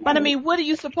another. But I mean, what are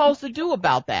you supposed to do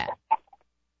about that?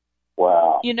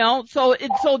 Wow. So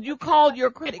you called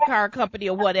your credit card company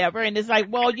or whatever, and it's like,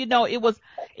 well,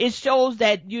 it shows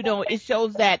that,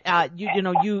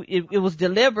 it was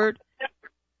delivered.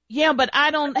 Yeah, but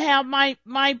I don't have my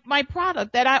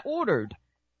product that I ordered,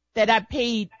 that I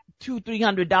paid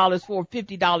 $200-$300 for,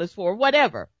 $50 for,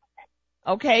 whatever.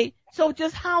 Okay. So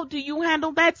just how do you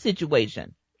handle that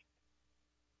situation?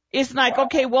 It's like,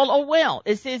 okay, well,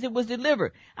 it says it was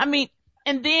delivered. I mean,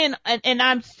 and then, and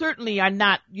I'm certainly are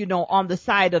not, on the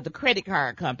side of the credit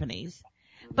card companies,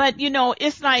 but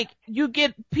it's like you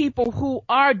get people who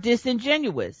are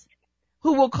disingenuous,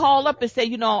 who will call up and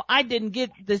say, I didn't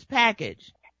get this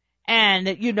package and,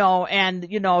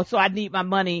 so I need my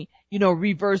money,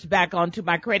 reversed back onto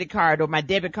my credit card or my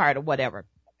debit card or whatever.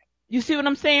 You see what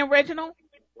I'm saying, Reginald?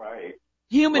 Right.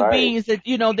 Human beings that,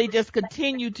 they just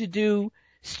continue to do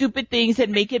stupid things that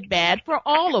make it bad for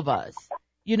all of us.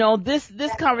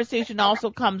 This conversation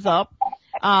also comes up,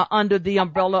 under the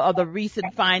umbrella of the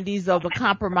recent findings of the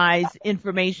compromised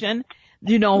information,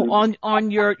 on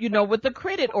your, with the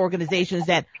credit organizations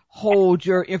that hold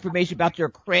your information about your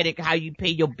credit, how you pay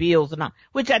your bills and all,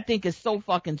 which I think is so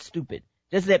fucking stupid.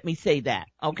 Just let me say that,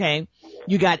 okay?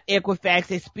 You got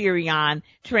Equifax, Experian,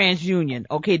 TransUnion,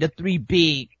 okay, the three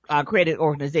big credit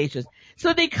organizations.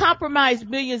 So they compromise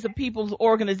millions of people's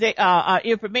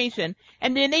information,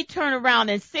 and then they turn around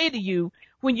and say to you,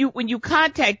 when you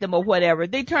contact them or whatever,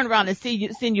 they turn around and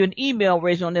send you an email,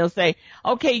 Rachel, and they'll say,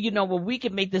 okay, we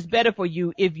can make this better for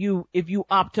you if you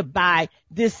opt to buy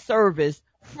this service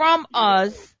from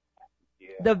us,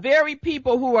 the very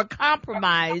people who are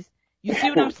compromised. You see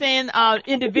what I'm saying?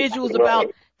 Individuals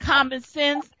about common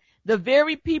sense, the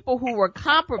very people who were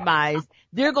compromised,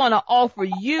 they're going to offer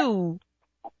you,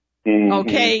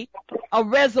 okay, a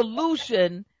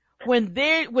resolution when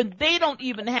they don't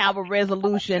even have a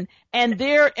resolution, and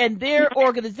their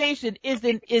organization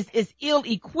is ill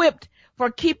equipped for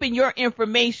keeping your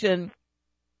information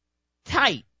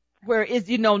tight, where it's,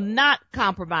 not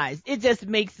compromised. It just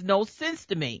makes no sense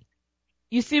to me.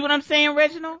 You see what I'm saying,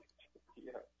 Reginald?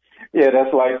 Yeah,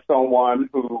 that's like someone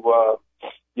who,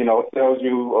 sells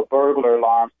you a burglar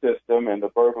alarm system, and the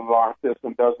burglar alarm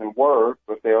system doesn't work,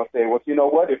 but they'll say, well, you know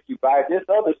what, if you buy this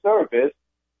other service,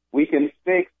 we can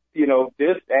fix,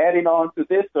 this, adding on to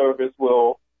this service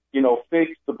will,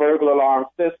 fix the burglar alarm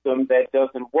system that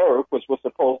doesn't work, which was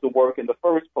supposed to work in the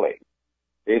first place.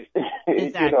 It's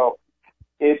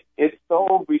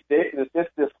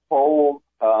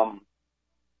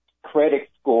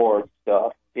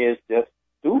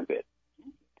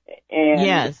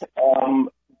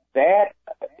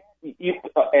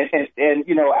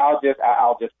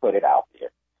I'll just put it out there.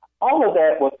 All of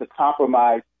that was to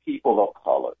compromise people of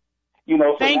color.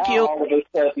 So Thank now you. all of a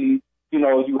sudden,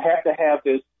 you have to have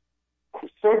this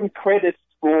certain credit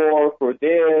score for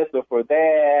this or for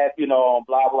that,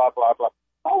 blah, blah, blah, blah.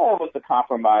 All that was to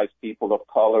compromise people of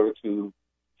color, to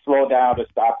slow down, to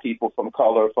stop people from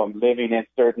color from living in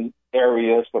certain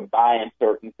areas, from buying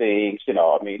certain things.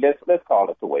 Let's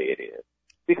call it the way it is,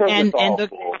 because it's all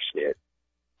bullshit.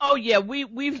 Oh yeah,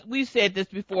 we've said this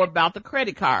before about the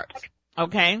credit cards,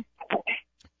 okay?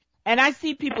 And I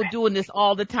see people doing this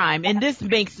all the time, and this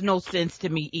makes no sense to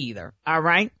me either. All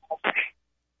right,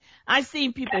 I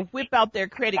see people whip out their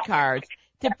credit cards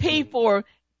to pay for.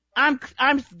 I'm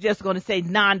just going to say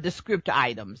nondescript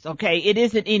items, okay? It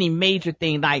isn't any major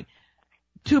thing like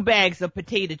 2 bags of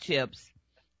potato chips,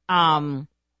 a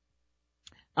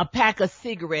pack of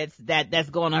cigarettes that's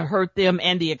going to hurt them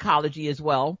and the ecology as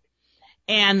well.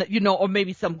 And, or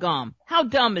maybe some gum. How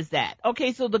dumb is that?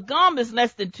 Okay, so the gum is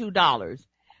less than $2,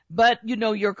 but,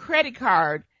 your credit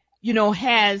card,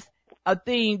 has a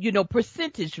thing,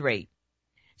 percentage rate.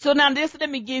 So now let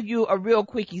me give you a real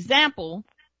quick example.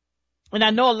 And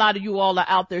I know a lot of you all are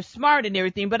out there smart and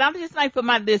everything, but I'm just like for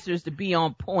my listeners to be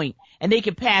on point and they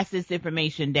can pass this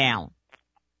information down.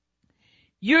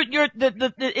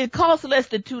 It costs less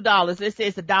than $2. Let's say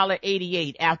it's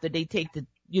 $1.88 after they take the,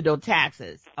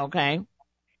 taxes. Okay.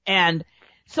 And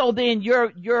so then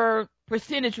your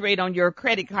percentage rate on your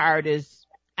credit card is,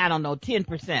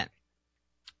 10%.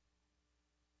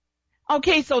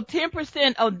 Okay, so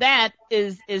 10% of that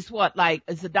is what, like,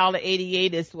 it's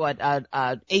 $1.88, is what,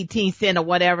 18 cents or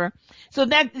whatever. So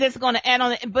that's going to add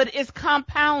on, but it's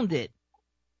compounded.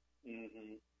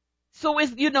 Mm-hmm. So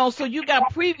it's, so you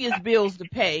got previous bills to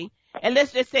pay, and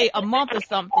let's just say a month or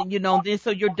something, then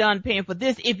so you're done paying for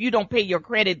this if you don't pay your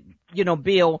credit,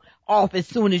 bill off as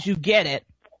soon as you get it.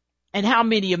 And how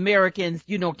many Americans,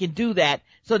 can do that?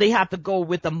 So they have to go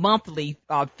with a monthly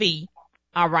fee,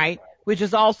 all right? Which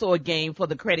is also a game for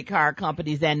the credit card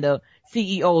companies and the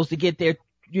CEOs to get their,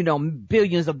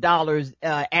 billions of dollars,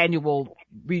 annual,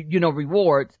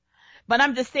 rewards. But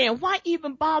I'm just saying, why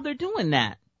even bother doing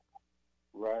that?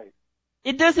 Right.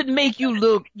 It doesn't make you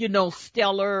look,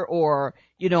 stellar or,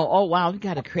 oh wow, you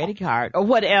got a credit card or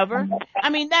whatever. I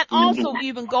mean, that also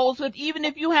even goes with even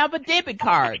if you have a debit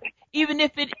card, even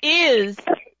if it is,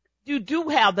 you do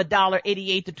have the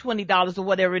 $1.88 to $20 or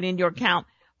whatever in your account.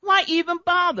 Why even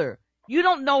bother? You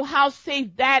don't know how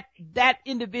safe that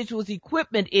individual's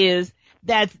equipment is,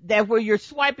 that where you're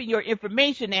swiping your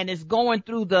information and it's going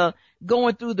through the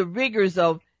rigors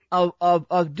of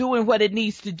doing what it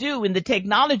needs to do in the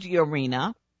technology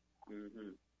arena.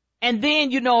 Mm-hmm. And then,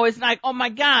 it's like, oh my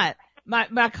God,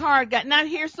 my card got, you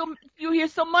hear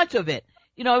so much of it.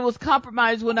 It was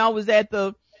compromised when I was at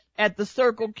the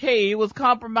Circle K. It was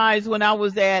compromised when I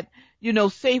was at,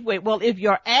 Safeway. Well, if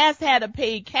your ass had to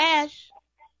pay cash,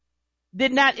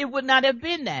 it would not have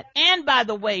been that. And by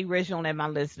the way, Reginald and my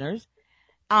listeners,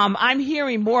 I'm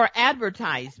hearing more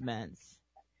advertisements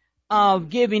of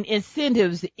giving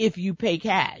incentives if you pay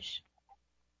cash.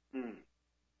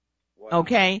 Wow.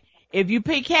 Okay? If you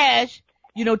pay cash,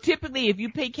 typically if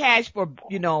you pay cash for,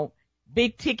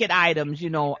 big ticket items,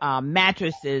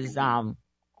 mattresses,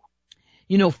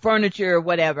 furniture or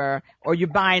whatever, or you're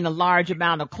buying a large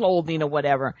amount of clothing or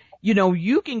whatever,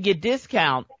 you can get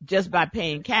discount just by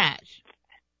paying cash.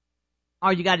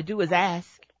 All you got to do is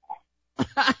ask.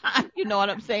 You know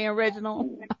what I'm saying,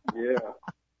 Reginald? Yeah.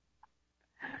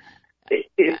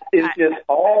 It's just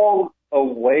all a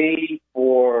way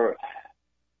for,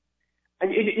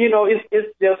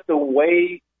 it's just a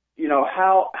way,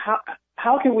 how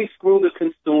can we screw the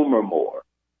consumer more?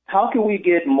 How can we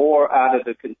get more out of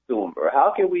the consumer?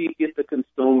 How can we get the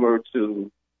consumer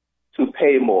to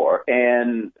pay more?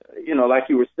 And, like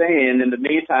you were saying, in the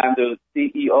meantime, the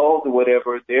CEOs or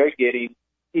whatever, they're getting,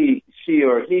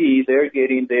 they're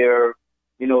getting their,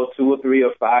 $2 or $3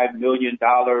 or $5 million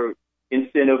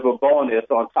incentive or bonus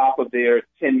on top of their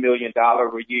 $10 million a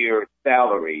year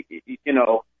salary, So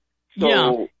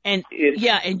yeah. And it's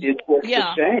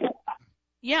a shame.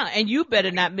 Yeah, and you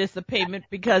better not miss a payment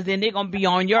because then they're gonna be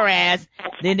on your ass.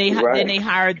 Then they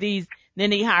hire these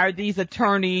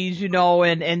attorneys,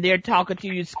 and they're talking to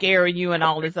you, scaring you, and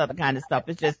all this other kind of stuff.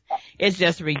 It's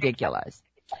just ridiculous.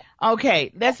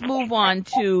 Okay, let's move on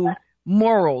to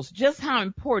morals. Just how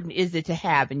important is it to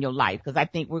have in your life? Because I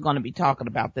think we're going to be talking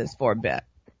about this for a bit.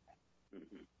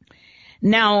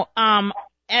 Now, and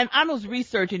I was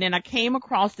researching and I came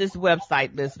across this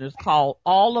website, listeners, called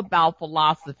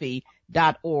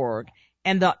allaboutphilosophy.org.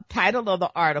 And the title of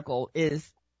the article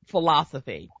is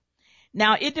Philosophy.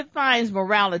 Now, it defines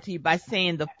morality by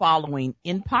saying the following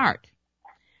in part.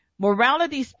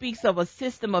 Morality speaks of a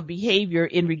system of behavior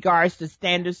in regards to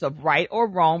standards of right or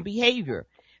wrong behavior.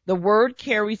 The word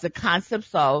carries the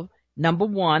concepts of, number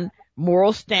one,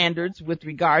 moral standards with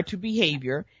regard to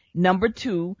behavior. Number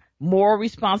two, moral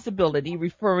responsibility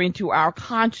referring to our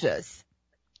conscience.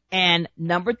 And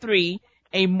number three,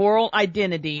 a moral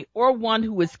identity or one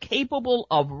who is capable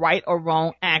of right or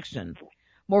wrong action.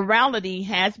 Morality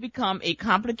has become a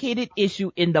complicated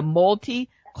issue in the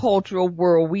multicultural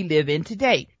world we live in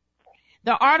today.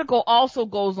 The article also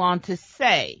goes on to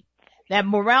say that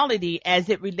morality as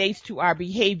it relates to our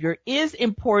behavior is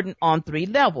important on three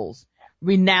levels.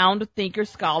 Renowned thinker,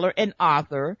 scholar, and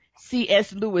author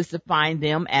C.S. Lewis defined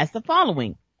them as the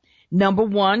following. Number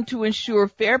one, to ensure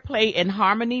fair play and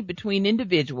harmony between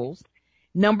individuals.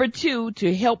 Number two,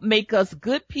 to help make us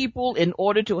good people in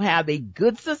order to have a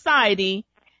good society.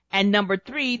 And number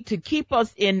three, to keep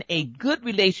us in a good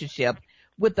relationship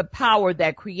with the power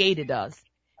that created us.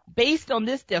 Based on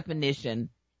this definition,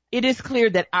 it is clear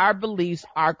that our beliefs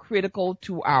are critical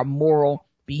to our moral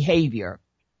behavior.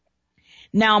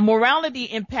 Now, morality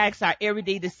impacts our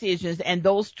everyday decisions, and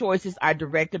those choices are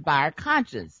directed by our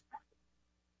conscience.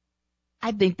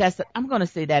 I'm going to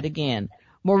say that again.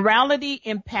 Morality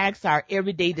impacts our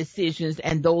everyday decisions,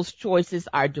 and those choices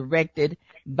are directed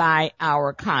by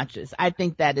our conscience. I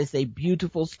think that is a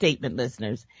beautiful statement,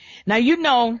 listeners. Now,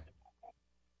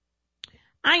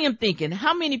 I am thinking,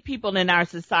 how many people in our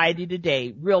society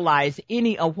today realize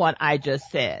any of what I just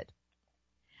said?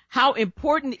 How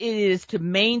important it is to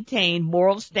maintain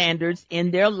moral standards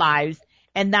in their lives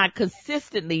and not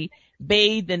consistently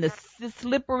bathe in the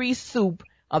slippery soup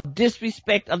of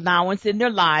disrespect allowance in their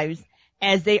lives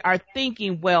as they are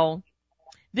thinking, well,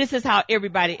 this is how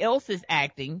everybody else is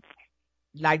acting.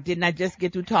 Like, didn't I just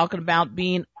get through talking about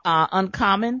being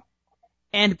uncommon?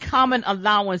 And common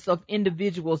allowance of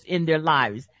individuals in their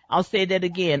lives. I'll say that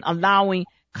again, allowing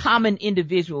common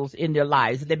individuals in their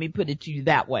lives. Let me put it to you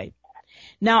that way.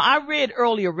 Now, I read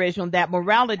earlier, Reginald, that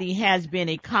morality has been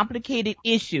a complicated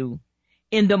issue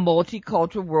in the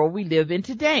multicultural world we live in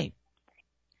today.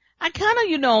 I kind of,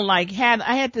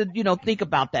 I had to, think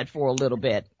about that for a little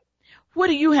bit. What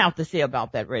do you have to say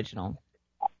about that, Reginald?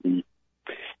 We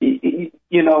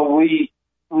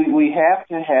have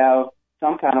to have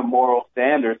some kind of moral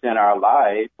standards in our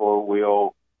life, or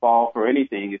we'll fall for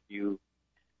anything. If you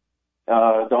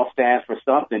don't stand for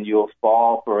something, you'll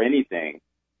fall for anything.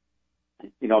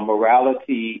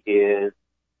 Morality is,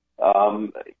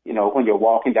 when you're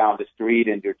walking down the street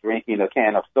and you're drinking a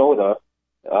can of soda,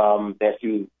 that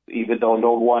you, even though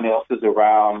no one else is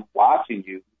around watching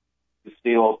you, you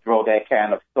still throw that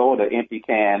can of soda, empty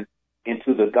can,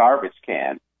 into the garbage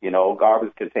can.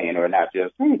 Garbage container, and not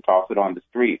just toss it on the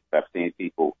street. I've seen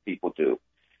people do.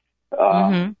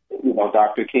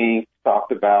 Dr. King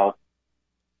talked about,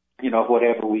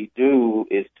 whatever we do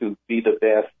is to be the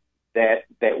best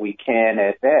that we can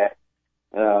at that.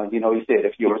 He said,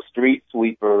 if you're a street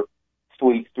sweeper,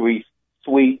 sweet streets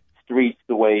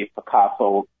the way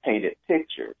Picasso painted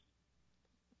pictures.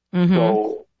 Mm-hmm.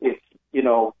 So it's,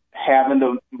 having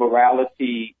the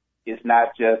morality is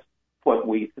not just what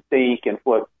we think and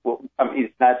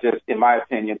it's not just, in my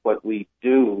opinion, what we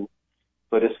do,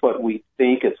 but it's what we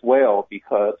think as well,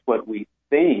 because what we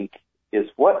think is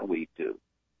what we do.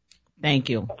 Thank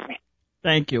you.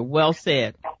 Well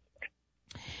said.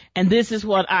 And this is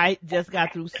what I just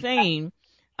got through saying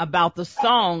about the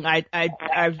song.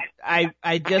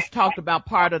 I just talked about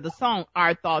part of the song.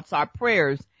 Our thoughts are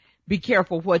prayers. Be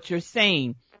careful what you're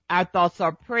saying. Our thoughts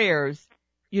are prayers,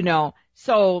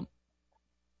 so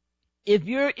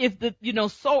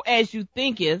so as you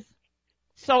think is,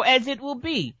 so as it will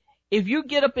be. If you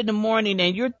get up in the morning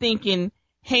and you're thinking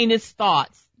heinous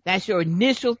thoughts, that's your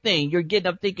initial thing. You're getting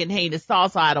up thinking heinous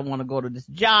thoughts. I don't want to go to this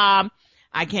job.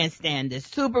 I can't stand this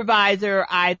supervisor.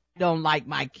 I don't like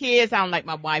my kids. I don't like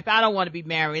my wife. I don't want to be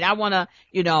married. I want to,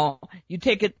 you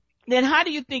take it. Then how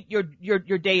do you think your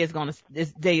day is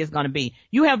this day is going to be?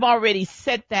 You have already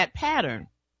set that pattern.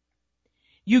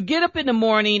 You get up in the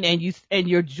morning and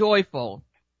you're joyful.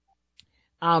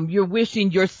 You're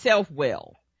wishing yourself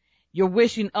well. You're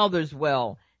wishing others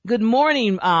well. Good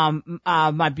morning,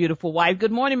 my beautiful wife.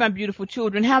 Good morning, my beautiful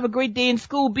children. Have a great day in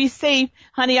school. Be safe.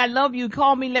 Honey, I love you.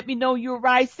 Call me. Let me know you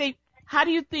arrive safe. How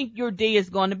do you think your day is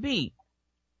going to be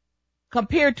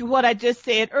compared to what I just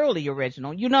said earlier,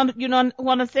 Reginald? You know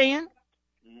what I'm saying?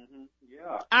 Mm-hmm.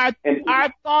 Yeah.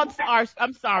 Our thoughts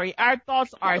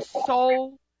are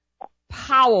so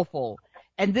powerful.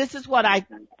 And this is what I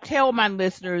tell my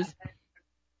listeners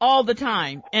all the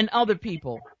time and other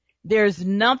people. There's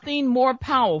nothing more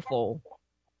powerful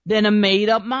than a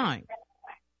made-up mind.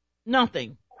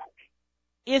 Nothing.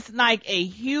 It's like a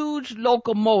huge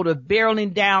locomotive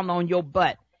barreling down on your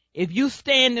butt. If you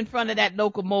stand in front of that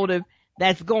locomotive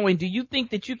that's going, do you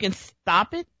think that you can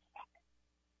stop it?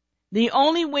 The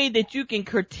only way that you can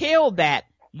curtail that,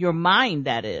 your mind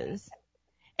that is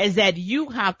that you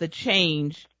have to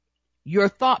change your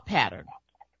thought pattern,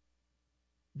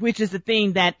 which is the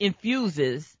thing that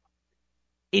infuses,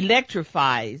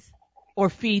 electrifies, or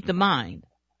feed the mind.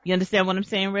 You understand what I'm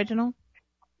saying, Reginald?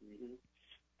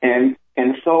 And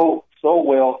so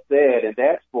well said, and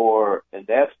that's for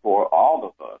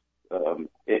all of us,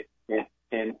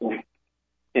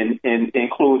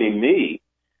 including me.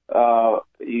 I'm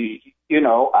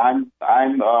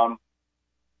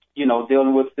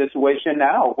dealing with a situation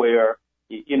now where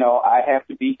I have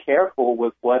to be careful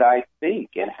with what I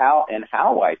think and how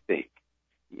I think.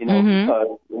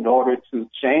 Because in order to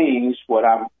change what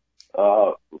I'm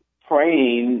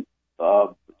praying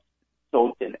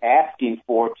and asking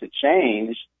for to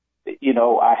change,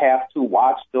 I have to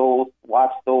watch those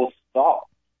thoughts.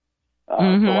 So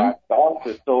our thoughts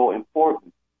are so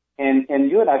important. And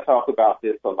you and I talk about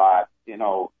this a lot.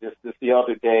 Just the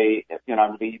other day,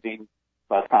 I'm leaving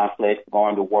my complex,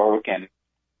 going to work, and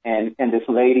this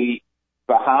lady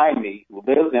behind me who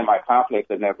lives in my complex,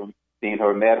 I've never seen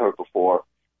her, met her before.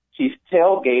 She's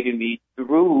tailgating me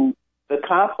through the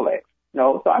complex.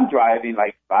 So I'm driving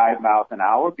like 5 miles an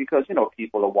hour because,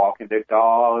 people are walking their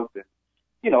dogs and,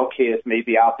 kids may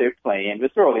be out there playing.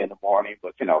 It's early in the morning,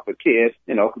 but, for kids,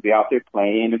 could be out there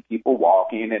playing and people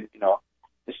walking and,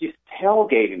 and she's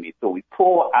tailgating me. So we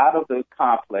pull out of the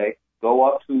complex, go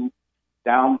up to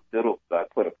down little,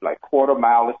 put a like quarter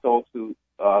mile or so to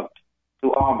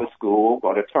Armour School,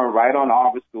 going to turn right on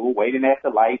Armour School, waiting at the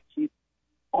light. She's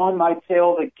on my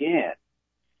tail again.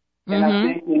 And I'm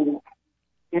thinking,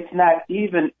 it's not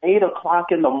even 8 o'clock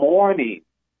in the morning.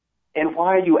 And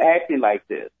why are you acting like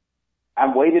this?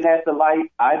 I'm waiting at the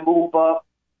light. I move up.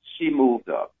 She moves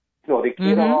up. So the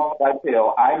kid off my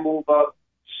tail. I move up.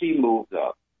 She moves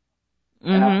up.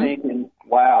 And I'm thinking,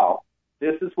 wow,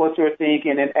 this is what you're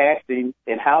thinking and acting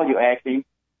and how you're acting.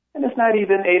 And it's not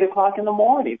even 8 o'clock in the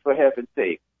morning, for heaven's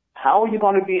sake. How are you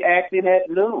going to be acting at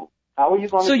noon? How are you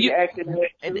going to be acting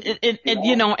at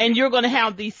noon? And you're going to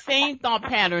have these same thought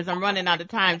patterns. I'm running out of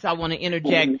time, so I want to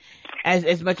interject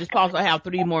as much as possible. I have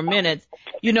 3 more minutes.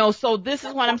 So this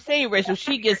is what I'm saying, Rachel.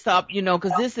 She gets up,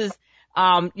 because this is,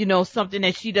 something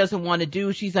that she doesn't want to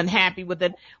do. She's unhappy with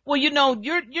it. Well, you're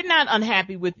not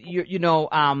unhappy with your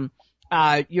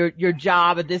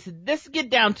job. Let's get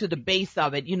down to the base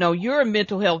of it. You're a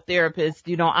mental health therapist.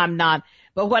 I'm not.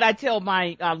 But what I tell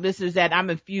my listeners that I'm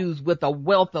infused with a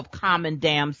wealth of common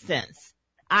damn sense.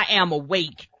 I am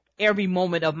awake every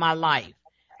moment of my life.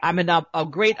 I'm a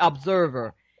great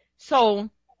observer. So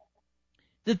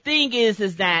the thing is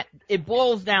that it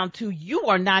boils down to you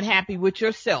are not happy with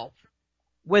yourself.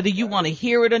 Whether you want to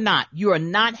hear it or not, you are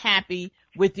not happy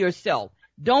with yourself.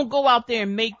 Don't go out there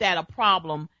and make that a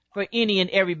problem for any and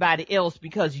everybody else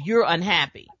because you're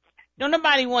unhappy. Don't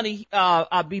nobody want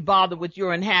to be bothered with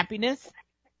your unhappiness.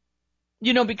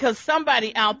 Because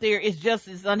somebody out there is just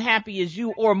as unhappy as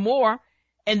you or more.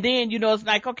 And then, it's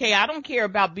like, okay, I don't care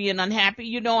about being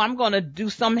unhappy. I'm going to do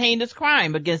some heinous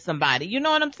crime against somebody. You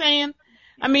know what I'm saying?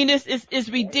 I mean, it's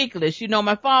ridiculous.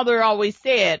 My father always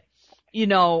said,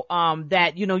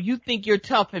 that, you think you're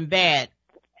tough and bad.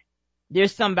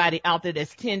 There's somebody out there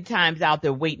that's 10 times out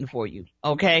there waiting for you.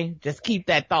 Okay. Just keep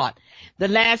that thought. The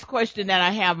last question that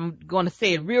I have, I'm going to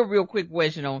say it real quick,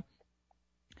 Reginald.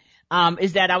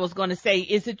 Is that I was going to say,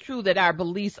 is it true that our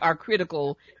beliefs are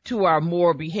critical to our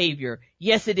moral behavior?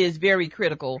 Yes, it is very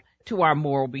critical to our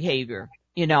moral behavior,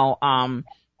 because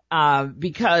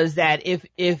that if,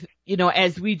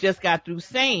 as we just got through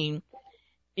saying,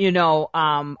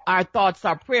 our thoughts,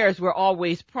 our prayers, we're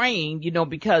always praying,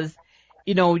 because,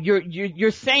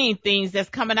 you're saying things that's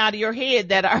coming out of your head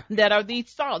that are these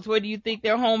thoughts. Where do you think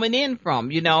they're homing in from,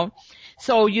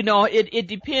 So, it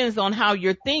depends on how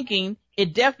you're thinking.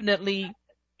 It definitely,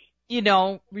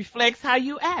 reflects how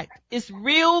you act. It's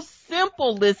real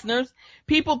simple, listeners.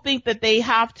 People think that they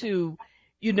have to,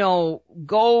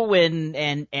 go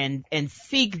and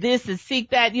seek this and seek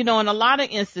that. In a lot of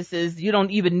instances, you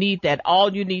don't even need that.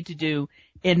 All you need to do,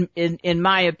 in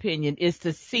my opinion, is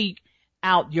to seek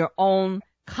out your own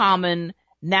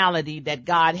commonality that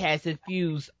God has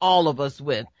infused all of us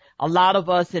with. A lot of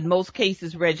us, in most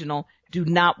cases, Reginald, do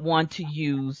not want to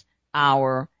use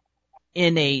our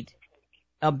innate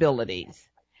abilities.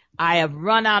 I have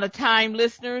run out of time,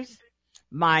 listeners.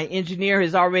 My engineer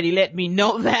has already let me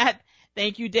know that.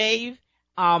 Thank you, Dave.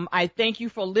 I thank you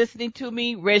for listening to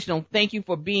me. Reginald, thank you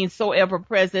for being so ever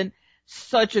present.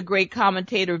 Such a great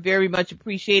commentator. Very much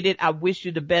appreciated. I wish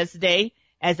you the best day,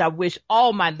 as I wish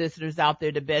all my listeners out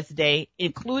there the best day,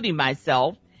 including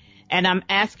myself. And I'm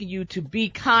asking you to be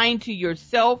kind to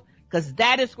yourself, because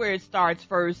that is where it starts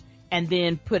first, and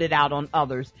then put it out on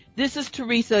others. This is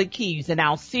Teresa Keeves, and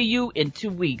I'll see you in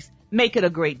 2 weeks. Make it a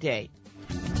great day.